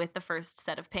came in with the first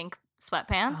set of pink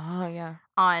sweatpants. Oh yeah.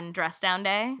 On dress down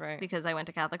day, right? Because I went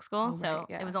to Catholic school, so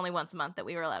it was only once a month that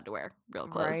we were allowed to wear real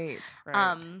clothes.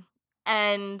 Right.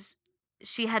 And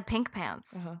she had pink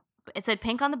pants. It said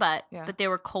pink on the butt, but they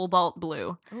were cobalt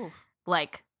blue. Ooh.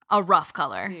 Like a rough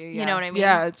color. You know what I mean?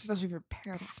 Yeah, especially for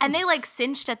pants. And they like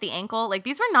cinched at the ankle. Like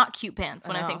these were not cute pants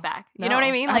when I think back. You know what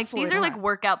I mean? Like these are like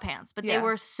workout pants, but they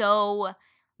were so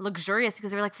luxurious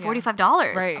because they were like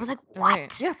 $45. Right. I was like, what?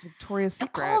 Right. Yeah, it's Victoria's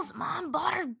Secret. Nicole's mom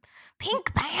bought her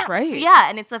pink pants. Right. Yeah,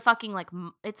 and it's a fucking like,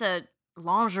 it's a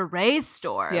lingerie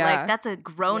store. Yeah. Like that's a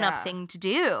grown-up thing to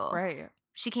do. Right.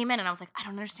 She came in and I was like, I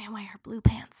don't understand why her blue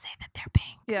pants say that they're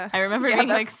pink. Yeah. I remember being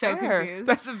like so confused.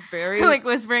 That's a very like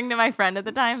whispering to my friend at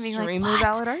the time, being extremely like,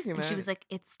 valid argument. And she was like,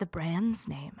 it's the brand's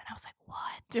name. And I was like,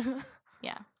 what?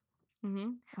 Yeah.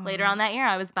 Mm-hmm. Later on that year,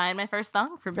 I was buying my first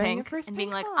thong from Pink and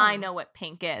being like, I know what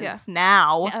pink is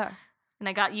now. Yeah.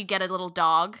 And you get a little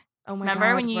dog. Oh my Remember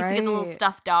God, when you used to get the little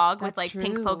stuffed dog with like true.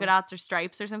 pink polka dots or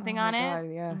stripes or something on it?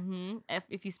 God, yeah. Mm-hmm.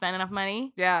 If you spend enough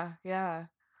money. Yeah.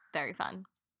 Very fun.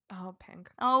 Oh,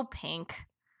 Pink.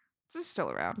 It's still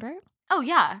around, right? Oh,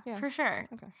 yeah, for sure.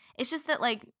 Okay. It's just that,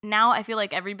 like, now I feel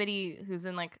like everybody who's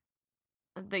in, like,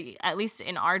 at least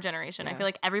in our generation, I feel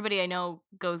like everybody I know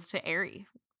goes to Aerie.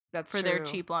 That's for their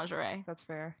cheap lingerie. That's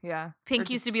fair. Yeah. Pink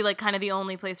used to be, like, kind of the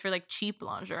only place for, like, cheap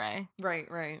lingerie. Right.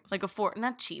 Like,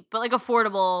 not cheap, but, like,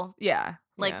 affordable. Yeah.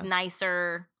 Like,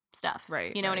 nicer stuff.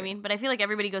 Right. You know what I mean? But I feel like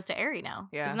everybody goes to Aerie now.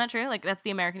 Yeah. Isn't that true? Like, that's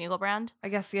the American Eagle brand? I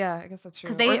guess that's true.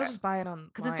 Because they just buy it on.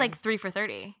 Because it's like 3 for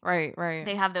 $30. Right.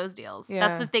 They have those deals. Yeah.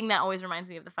 That's the thing that always reminds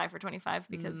me of the 5 for $25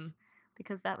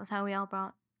 because that was how we all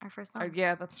bought our first thongs.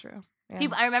 Yeah, that's true. Yeah.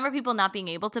 I remember people not being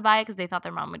able to buy it because they thought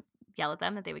their mom would yell at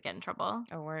them that they would get in trouble.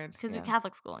 Oh, word. Because we're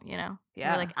Catholic school, you know?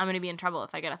 Yeah. They were like, I'm going to be in trouble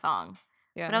if I get a thong.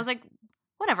 Yeah. But I was like,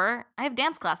 whatever. I have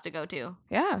dance class to go to.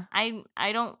 Yeah.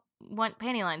 I don't want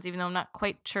panty lines, even though I'm not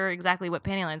quite sure exactly what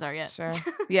panty lines are yet. Sure.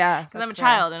 Yeah. Because I'm a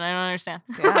child and I don't understand.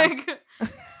 Yeah. Like,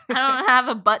 I don't have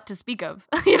a butt to speak of.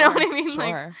 You know what I mean? Sure.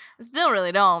 Like, I still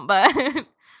really don't, but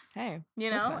Hey, you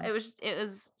know, listen. it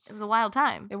was a wild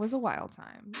time. It was a wild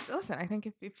time. Listen, I think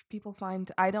if people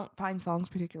find, I don't find songs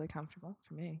particularly comfortable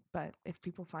for me, but if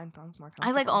people find songs more comfortable,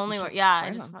 I like only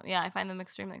I find them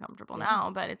extremely comfortable now,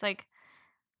 but it's like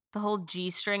the whole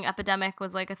G-string epidemic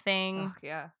was like a thing. Oh,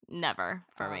 yeah. Never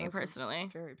for me personally.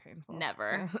 Very painful.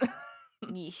 Never.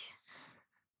 Yeah.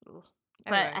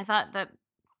 But Anyway. I thought that,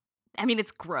 I mean,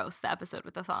 it's gross, the episode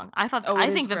with the thong. I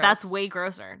think gross. that's way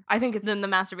grosser. I think it's than the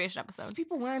masturbation episode. It's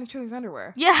people wearing each other's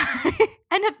underwear. Yeah,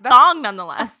 and a thong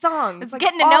nonetheless. A thong. It's like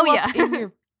getting to know you in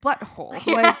your butthole.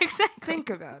 Yeah, exactly. Think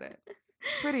about it.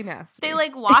 Pretty nasty. They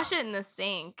like wash it in the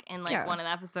sink in like one of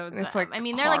the episodes. It's like I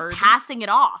mean, they're like passing it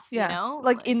off. Yeah. You know,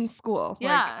 like in school.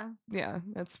 Yeah, yeah.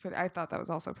 That's pretty. I thought that was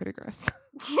also pretty gross.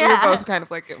 Yeah, we were both kind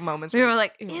of like at moments. We were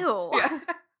like, ew. Yeah.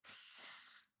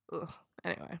 Ugh.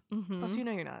 Anyway, mm-hmm. Plus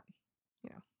you're not,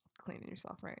 cleaning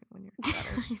yourself right when you're that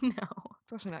age. No,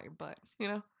 especially not your butt.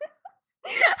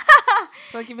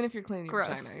 Like even if you're cleaning your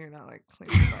vagina, you're not like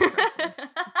cleaning your butt.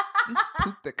 This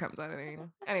poop that comes out of there.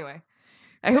 Anyway,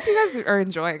 I hope you guys are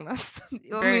enjoying this.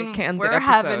 Very candid we're episode.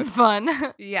 having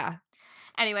fun. Yeah.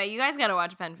 Anyway, you guys gotta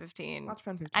watch Pen 15. Watch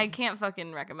Pen 15. I can't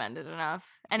fucking recommend it enough.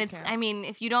 And I mean,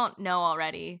 if you don't know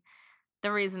already,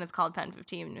 the reason it's called Pen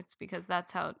 15, it's because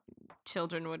that's how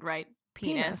children would write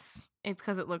penis. It's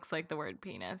because it looks like the word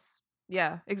penis.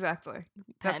 Yeah, exactly.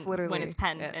 That's literally when it's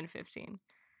pen and 15.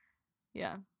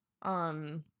 Yeah.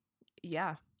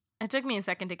 Yeah. It took me a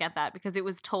second to get that because it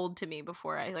was told to me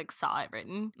before I like saw it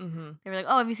written. Mm-hmm. They were like,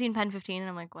 "Oh, have you seen Pen 15?" And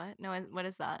I'm like, "What? No, what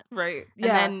is that?" Right.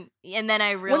 Yeah. And then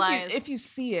I realized if you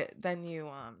see it, then you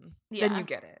then you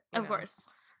get it. Of course.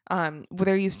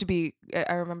 There used to be.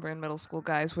 I remember in middle school,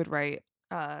 guys would write,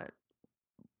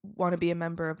 "Want to be a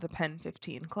member of the Pen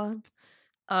 15 Club."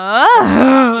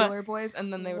 Popular boys,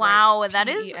 and then they would write that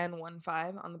is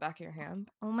PEN15 on the back of your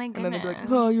hand. Oh my goodness! And then they'd be like,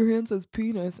 "Oh, your hand says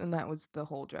penis," and that was the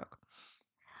whole joke.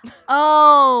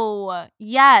 Oh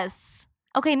yes.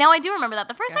 Okay, now I do remember that.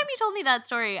 The first time you told me that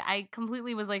story, I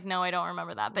completely was like, no, I don't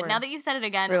remember that. But now that you've said it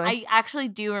again, really? I actually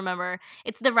do remember.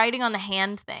 It's the writing on the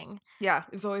hand thing. Yeah,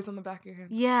 it's always on the back of your hand.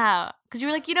 Yeah, because you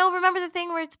were like, remember the thing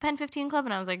where it's Pen 15 Club?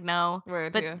 And I was like, no.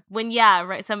 Right, but yeah. when,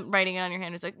 some writing it on your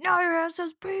hand is like, no, your hand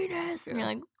says penis. Yeah. And you're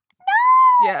like,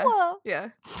 no. Yeah.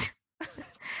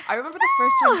 I remember the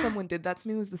first time someone did that to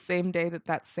me was the same day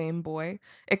that same boy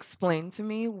explained to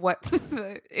me what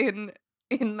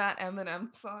in that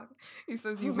Eminem song, he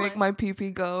says, "You make my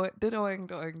pee-pee go doing,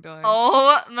 doing, doing."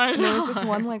 Oh my god! And there was this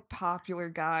one like popular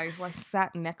guy who I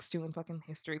sat next to in fucking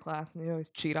history class, and he always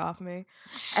cheat off me.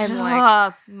 And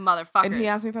like, motherfuckers. And he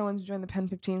asked me if I wanted to join the Pen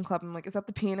 15 Club. I'm like, "Is that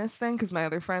the penis thing?" Because my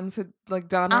other friends had like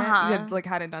done it, he had like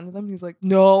had it done to them. He's like,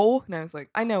 "No," and I was like,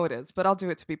 "I know it is, but I'll do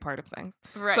it to be part of things."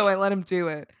 Right. So I let him do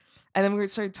it. And then we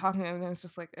started talking, and I was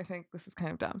just like, I think this is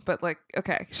kind of dumb. But, like,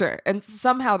 okay, sure. And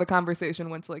somehow the conversation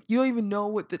went to, like, you don't even know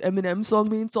what the Eminem song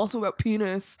means. It's also about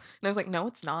penis. And I was like, no,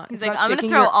 it's not. He's like, I'm going to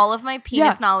throw all of my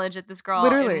penis knowledge at this girl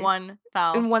in one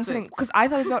foul in one sitting. Because I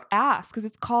thought it was about ass. Because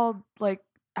it's called, like,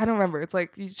 I don't remember. It's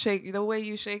like you shake the way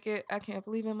you shake it. I can't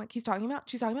believe it. I'm like, she's talking about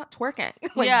twerking.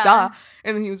 Like, duh.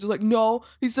 And then he was just like, no,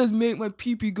 he says, make my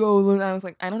pee-pee go. And I was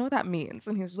like, I don't know what that means.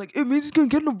 And he was just like, it means he's going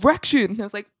to get an erection. And I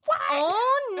was like, what?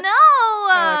 Oh, no.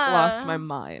 I like lost my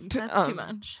mind. That's too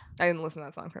much. I didn't listen to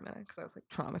that song for a minute because I was like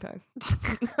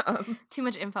traumatized. Too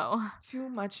much info. Too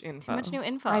much info. Too much new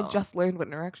info. I just learned what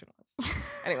an erection was.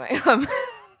 Anyway.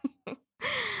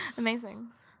 Amazing.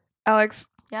 Alex.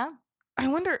 Yeah? I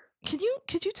wonder, could you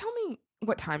tell me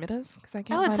what time it is? Because I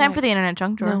can't. Oh, it's time for the internet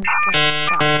junk drawer.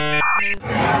 No.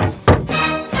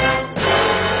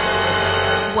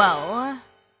 Well,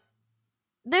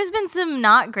 there's been some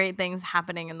not great things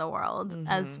happening in the world,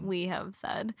 as we have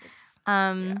said.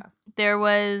 There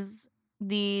was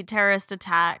the terrorist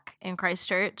attack in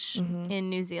Christchurch in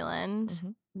New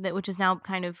Zealand, which is now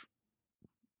kind of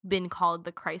been called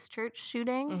the Christchurch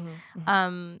shooting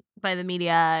by the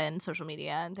media and social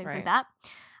media and things like that.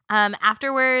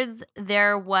 Afterwards,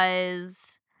 there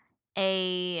was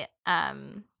a I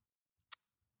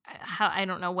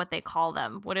don't know what they call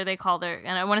them. What do they call their?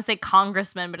 And I want to say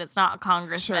congressman, but it's not a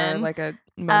congressman. Sure, like a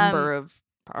member of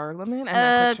parliament. I'm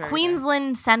not sure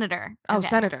Queensland senator. Oh, okay.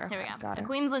 senator. Here we go. Got it. A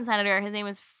Queensland senator. His name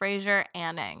is Fraser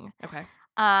Anning. Okay.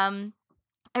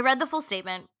 I read the full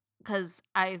statement because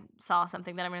I saw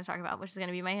something that I'm going to talk about, which is going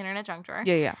to be my internet junk drawer.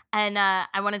 Yeah. And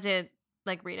I wanted to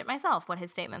like read it myself, what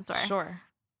his statements were. Sure.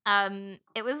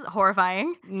 It was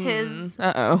horrifying. His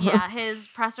his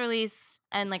press release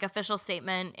and like official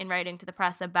statement in writing to the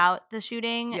press about the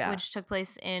shooting, which took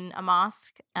place in a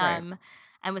mosque, and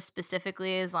was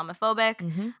specifically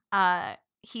Islamophobic.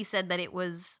 He said that it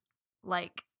was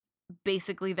like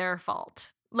basically their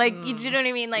fault. Like, you know what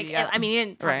I mean? Like, Yeah. I mean, he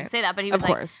didn't fucking say that, but he was Of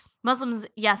like, course. Muslims,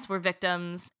 yes, were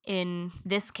victims in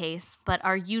this case, but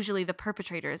are usually the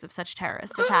perpetrators of such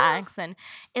terrorist attacks. And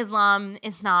Islam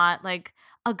is not like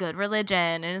a good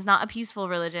religion, and is not a peaceful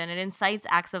religion. It incites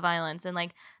acts of violence. And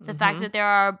like the fact that there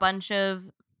are a bunch of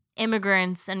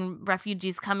immigrants and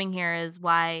refugees coming here is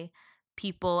why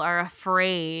people are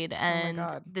afraid,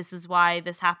 and this is why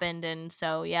this happened. And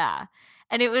so, yeah.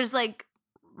 And it was like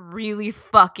really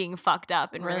fucking fucked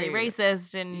up and really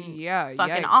racist and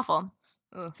fucking awful.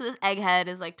 Ugh. So this egghead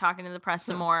is like talking to the press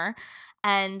some more,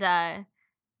 and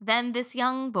then this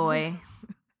young boy,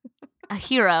 a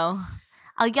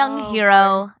young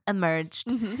hero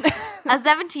emerged. A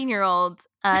 17-year-old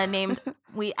named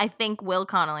I think Will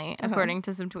Connolly, according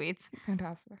to some tweets.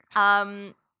 Fantastic.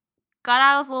 Got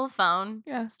out his little phone,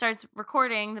 starts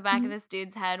recording the back of this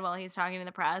dude's head while he's talking to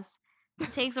the press.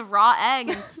 Takes a raw egg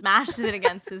and smashes it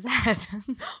against his head.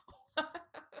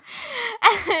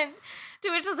 And to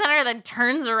which the senator then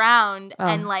turns around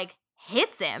and like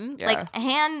hits him. Like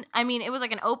it was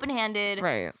like an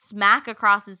open-handed smack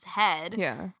across his head.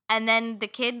 Yeah. And then the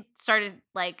kid started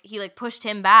he pushed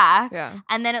him back. Yeah.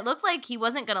 And then it looked like he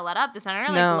wasn't gonna let up. The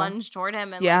senator lunged toward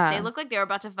him, and they looked like they were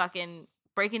about to fucking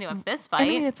break into a fist fight. I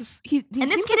mean, he seems this kid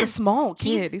like a small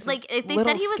kid. He's like, they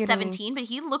said he was skinny. 17, but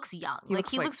he looks young. He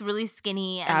looks really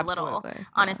skinny and little,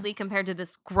 honestly, compared to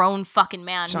this grown fucking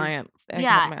man. Giant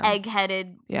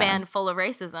egg-headed man full of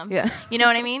racism. Yeah. You know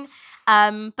what I mean?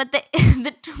 But the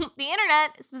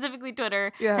internet, specifically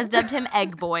Twitter, has dubbed him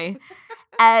Eggboy.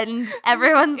 And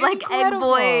everyone's like,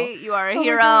 Eggboy, you are a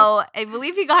hero. I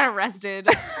believe he got arrested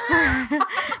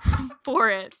for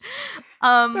it.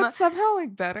 That's somehow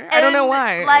better. I don't know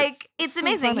why. It's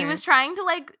amazing. Funny. He was trying to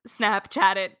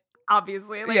Snapchat it,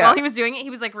 obviously. While he was doing it, he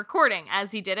was recording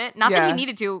as he did it. Not that he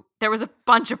needed to. There was a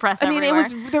bunch of press everywhere.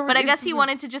 But I guess he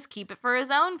wanted to just keep it for his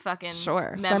own fucking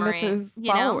memory. Send it to his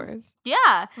followers.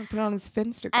 Yeah. Put it on his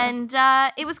Finstagram. And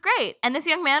it was great. And this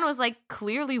young man was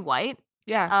clearly white.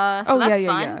 Yeah. So that's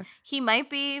fun. Yeah. He might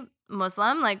be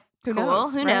Muslim.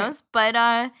 Who knows?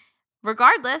 But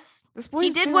regardless,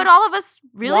 he did what all of us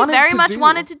really very much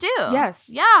wanted to do. Yes.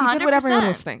 Yeah, 100%. He did what everyone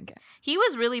was thinking. He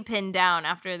was really pinned down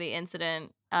after the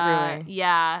incident. Really?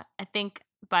 Yeah, I think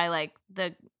by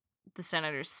the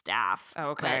senator's staff.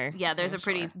 Oh, okay. But, yeah, there's a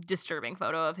pretty disturbing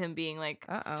photo of him being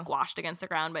squashed against the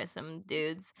ground by some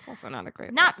dudes. It's also not a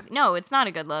great look. No, it's not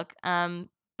a good look.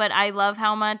 But I love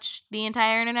how much the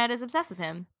entire internet is obsessed with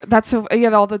him. That's so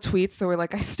all the tweets that were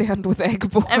I stand with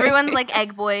Eggboy. Everyone's like,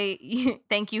 Eggboy,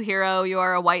 thank you, hero. You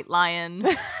are a white lion.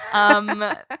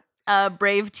 A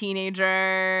brave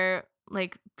teenager.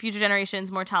 Future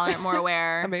generations, more tolerant, more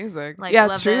aware. Amazing.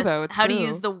 It's true though. It's how true. to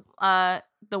use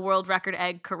the world record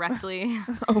egg correctly.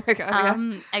 Oh my god.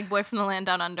 Eggboy from the land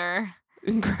down under.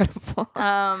 Incredible.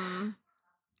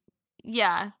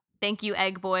 Yeah. Thank you,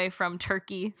 Eggboy from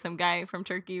Turkey. Some guy from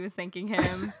Turkey was thanking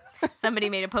him. Somebody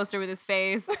made a poster with his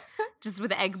face, just with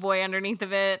the Eggboy underneath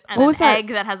of it, and an egg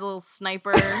that has a little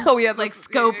sniper.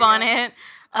 Scope on it.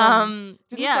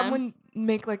 Didn't someone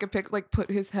make a pic, put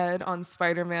his head on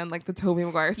Spider-Man, the Tobey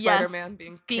Maguire Spider-Man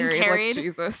being carried.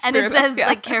 Jesus, and it says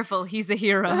careful, he's a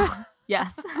hero.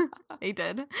 Yes, they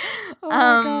did. Oh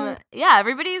my God. Yeah,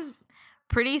 everybody's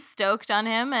pretty stoked on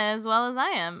him as well as I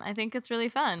am. I think it's really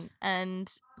fun and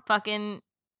fucking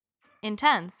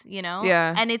intense,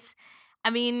 Yeah. And it's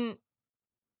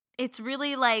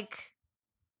really I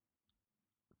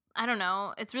don't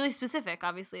know, it's really specific,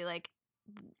 obviously,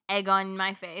 egg on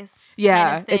my face. Yeah,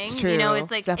 kind of thing. It's true. It's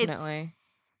definitely.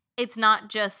 It's not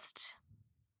just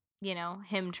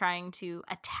him trying to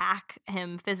attack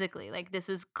him physically. This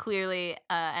was clearly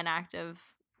an act of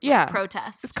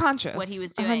protest. It's conscious. What he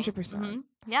was doing. 100%. Mm-hmm.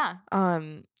 Yeah.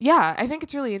 Yeah, I think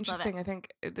it's really interesting. I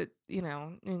think that,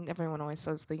 everyone always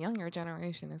says the younger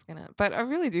generation is gonna, but I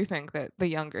really do think that the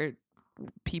younger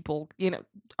people,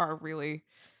 are really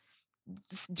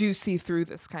do see through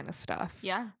this kind of stuff.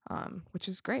 Yeah. Which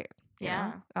is great.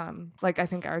 Yeah. I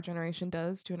think our generation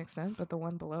does to an extent, but the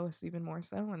one below us even more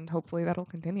so, and hopefully that'll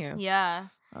continue. Yeah.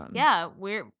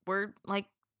 We're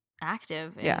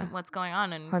active in what's going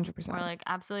on, and 100%. we're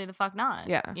absolutely the fuck not.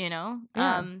 Yeah.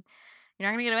 You're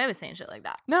not gonna get away with saying shit like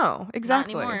that. No,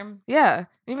 exactly. Not anymore. Yeah.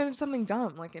 Even if something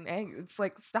dumb like an egg, it's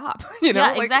stop.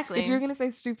 Yeah, exactly. If you're gonna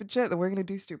say stupid shit, then we're gonna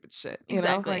do stupid shit.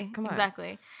 Exactly. Come on.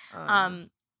 Exactly.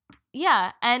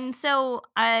 Yeah, and so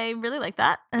I really like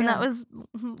that, and that was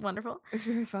wonderful. It's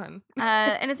very fun.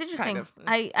 And it's interesting. Kind of.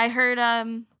 I heard I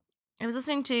was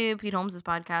listening to Pete Holmes'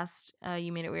 podcast.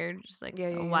 You Made It Weird, just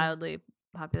a wildly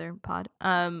popular pod.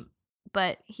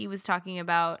 But he was talking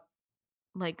about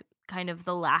kind of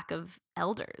the lack of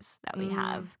elders that we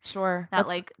have. Sure. That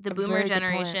like the boomer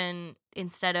generation,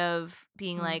 instead of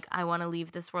being like, I want to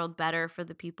leave this world better for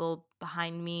the people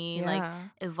behind me, like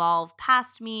evolve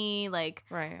past me, like,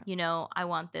 you know, I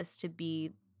want this to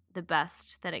be the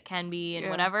best that it can be and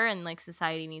whatever, and like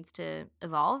society needs to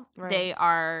evolve. They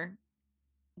are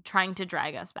trying to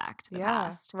drag us back to the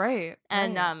past.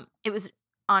 And it was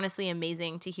honestly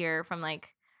amazing to hear from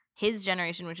like his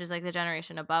generation, which is like the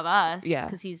generation above us,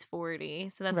 because he's 40,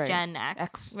 so that's Gen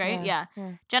X, right? Yeah.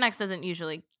 Gen X doesn't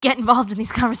usually get involved in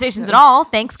these conversations at all.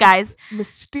 Thanks, guys.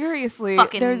 Mysteriously,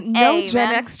 there's no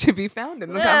Gen X to be found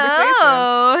in the conversation.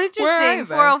 Oh, interesting.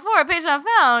 404, page not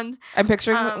found. I'm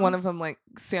picturing one of them like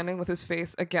standing with his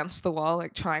face against the wall,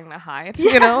 like trying to hide,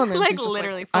 you know, and then like she's just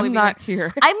literally, like, I'm not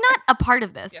here. I'm not a part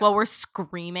of this. While we're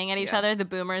screaming at each other, the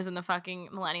boomers and the fucking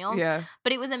millennials. Yeah.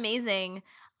 But it was amazing.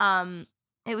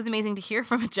 It was amazing to hear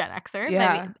from a Gen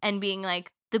Xer and being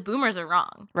like, the boomers are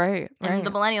wrong. And the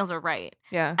millennials are right.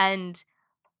 And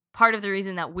part of the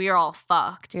reason that we're all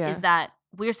fucked is that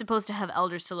we're supposed to have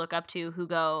elders to look up to who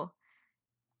go,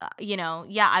 you know,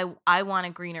 I want a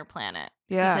greener planet.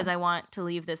 Because I want to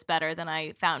leave this better than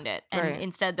I found it. And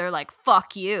instead they're like,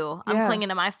 fuck you. I'm clinging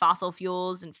to my fossil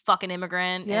fuels and fucking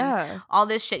immigrant and all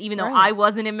this shit. Even though I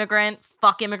was an immigrant,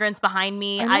 fuck immigrants behind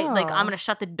me. I'm going to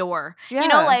shut the door. You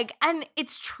know, like, and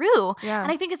it's true. And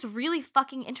I think it's really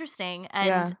fucking interesting.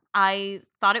 And I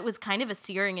thought it was kind of a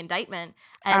searing indictment.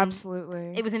 And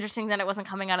absolutely. It was interesting that it wasn't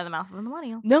coming out of the mouth of a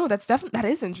millennial. No, that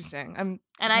is interesting. I'm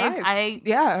surprised.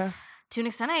 I to an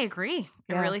extent, I agree.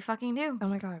 I really fucking do. Oh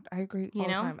my God, I agree all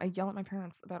the time. I yell at my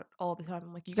parents about it all the time.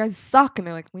 I'm like, you guys suck. And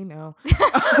they're like, we know.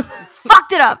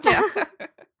 Fucked it up. Like,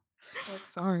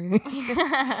 sorry.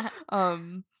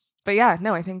 But yeah,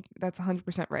 no, I think that's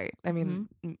 100% right. I mean,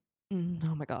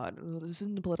 oh my God, this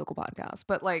isn't a political podcast.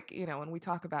 But like, you know, when we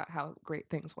talk about how great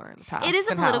things were in the past. It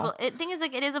is a political, thing is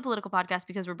like, it is a political podcast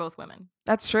because we're both women.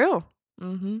 That's true.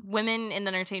 Women in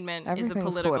entertainment is a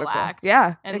political act.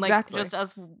 Yeah, and exactly. like just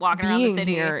us walking around the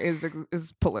city here is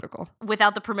political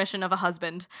without the permission of a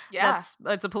husband. Yeah,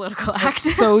 it's a political act.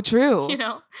 That's so true. You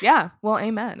know. Yeah. Well,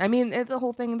 amen. I mean, the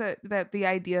whole thing that the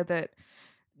idea that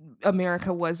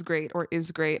America was great or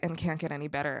is great and can't get any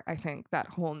better. I think that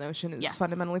whole notion is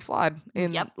fundamentally flawed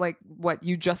in like what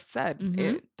you just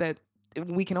said. That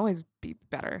we can always be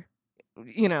better.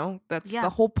 You know, that's the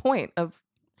whole point of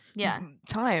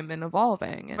time and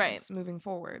evolving and moving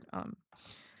forward.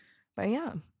 But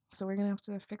yeah, so we're gonna have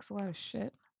to fix a lot of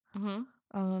shit. Guys,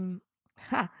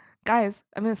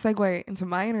 I'm gonna segue into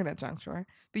my internet juncture.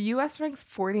 The U.S. ranks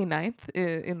 49th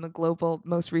in the global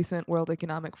most recent World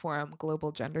Economic Forum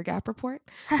Global Gender Gap Report.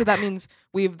 So that means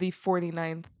we have the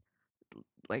 49th.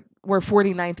 Like, we're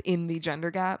 49th in the gender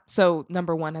gap. So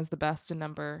number one has the best, and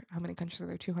how many countries are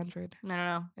there? 200? I don't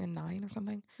know. And 9 or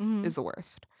something is the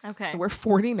worst. Okay. So we're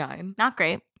 49. Not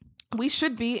great. We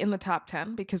should be in the top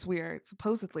 10 because we are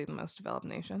supposedly the most developed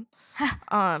nation.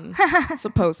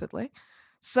 Supposedly.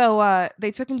 So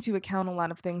they took into account a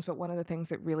lot of things, but one of the things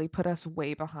that really put us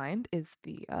way behind is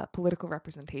the political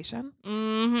representation.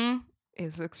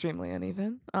 Is extremely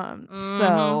uneven.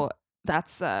 So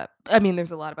that's I mean, there's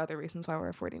a lot of other reasons why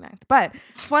we're 49th, but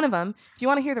it's one of them. If you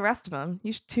want to hear the rest of them,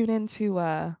 you should tune into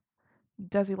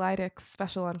Desi Liddick's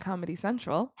special on Comedy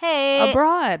Central. Hey,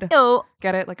 abroad. Oh,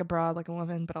 get it? Like abroad, like a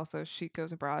woman, but also she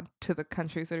goes abroad to the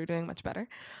countries that are doing much better.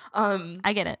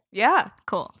 I get it. Yeah,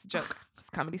 cool. It's a joke.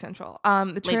 It's Comedy Central.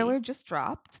 The trailer just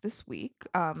dropped this week.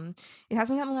 It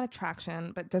hasn't gotten a lot of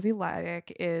traction, but Desi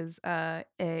Liddick is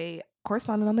a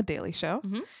correspondent on The Daily Show,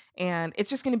 and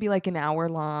it's just going to be like an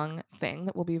hour-long thing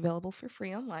that will be available for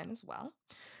free online as well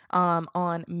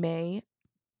on May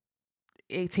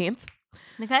 18th.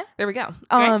 Okay. There we go.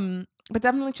 But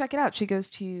definitely check it out. She goes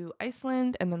to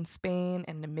Iceland and then Spain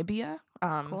and Namibia,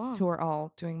 cool. who are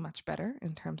all doing much better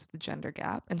in terms of the gender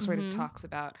gap, and sort of talks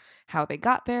about how they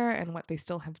got there and what they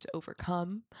still have to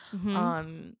overcome.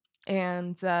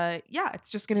 It's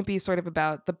just going to be sort of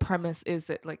about, the premise is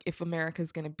that like if America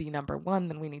is going to be number one,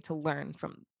 then we need to learn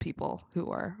from people who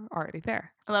are already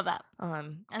there. I love that. I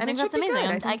think that's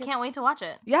amazing. I can't wait to watch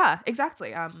it. Yeah,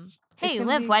 exactly. Hey,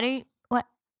 Liv, why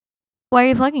are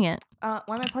you plugging it? Why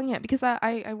am I plugging it? Because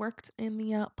I worked in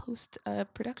the post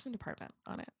production department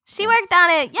on it. She worked on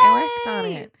it. Yay! I worked on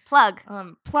it.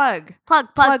 Plug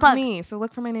me. So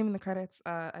look for my name in the credits.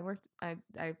 I worked a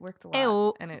lot.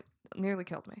 Ew. And it nearly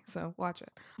killed me. So watch it.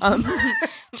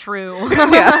 True.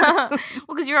 Yeah. Well,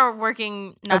 because you were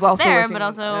working not just there, but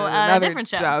also a different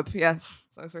job. Yes.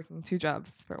 So I was working 2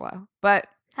 jobs for a while, but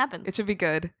happens. It should be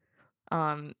good.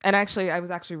 And actually, I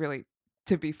was actually really,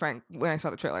 to be frank, when I saw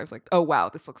the trailer, I was like, oh wow,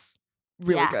 this looks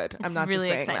really good. I'm not really just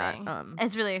saying exciting. that.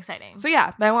 It's really exciting. So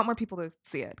yeah, but I want more people to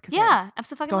see it. Yeah,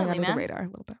 absolutely. It's going under the radar a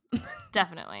little bit.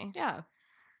 Definitely. Yeah.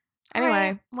 Anyway.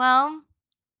 Right. Well,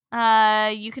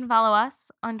 you can follow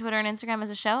us on Twitter and Instagram as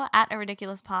a show at A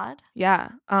Ridiculous Pod. Yeah.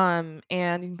 And you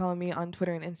can follow me on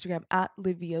Twitter and Instagram at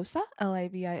Liviosa,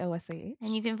 Liviosa.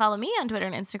 And you can follow me on Twitter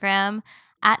and Instagram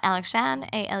at Alex Shan,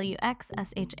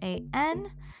 ALUXSHAN.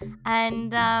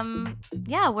 And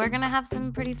yeah, we're going to have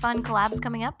some pretty fun collabs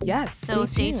coming up. Yes. So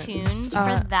stay tuned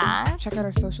for that. Check out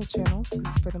our social channels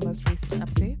for the most recent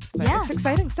updates. But it's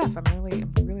exciting stuff. I'm really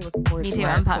looking forward to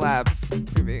our collabs.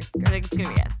 It's going to be good. I think it's going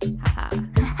to be good.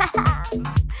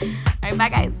 All right, bye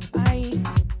guys.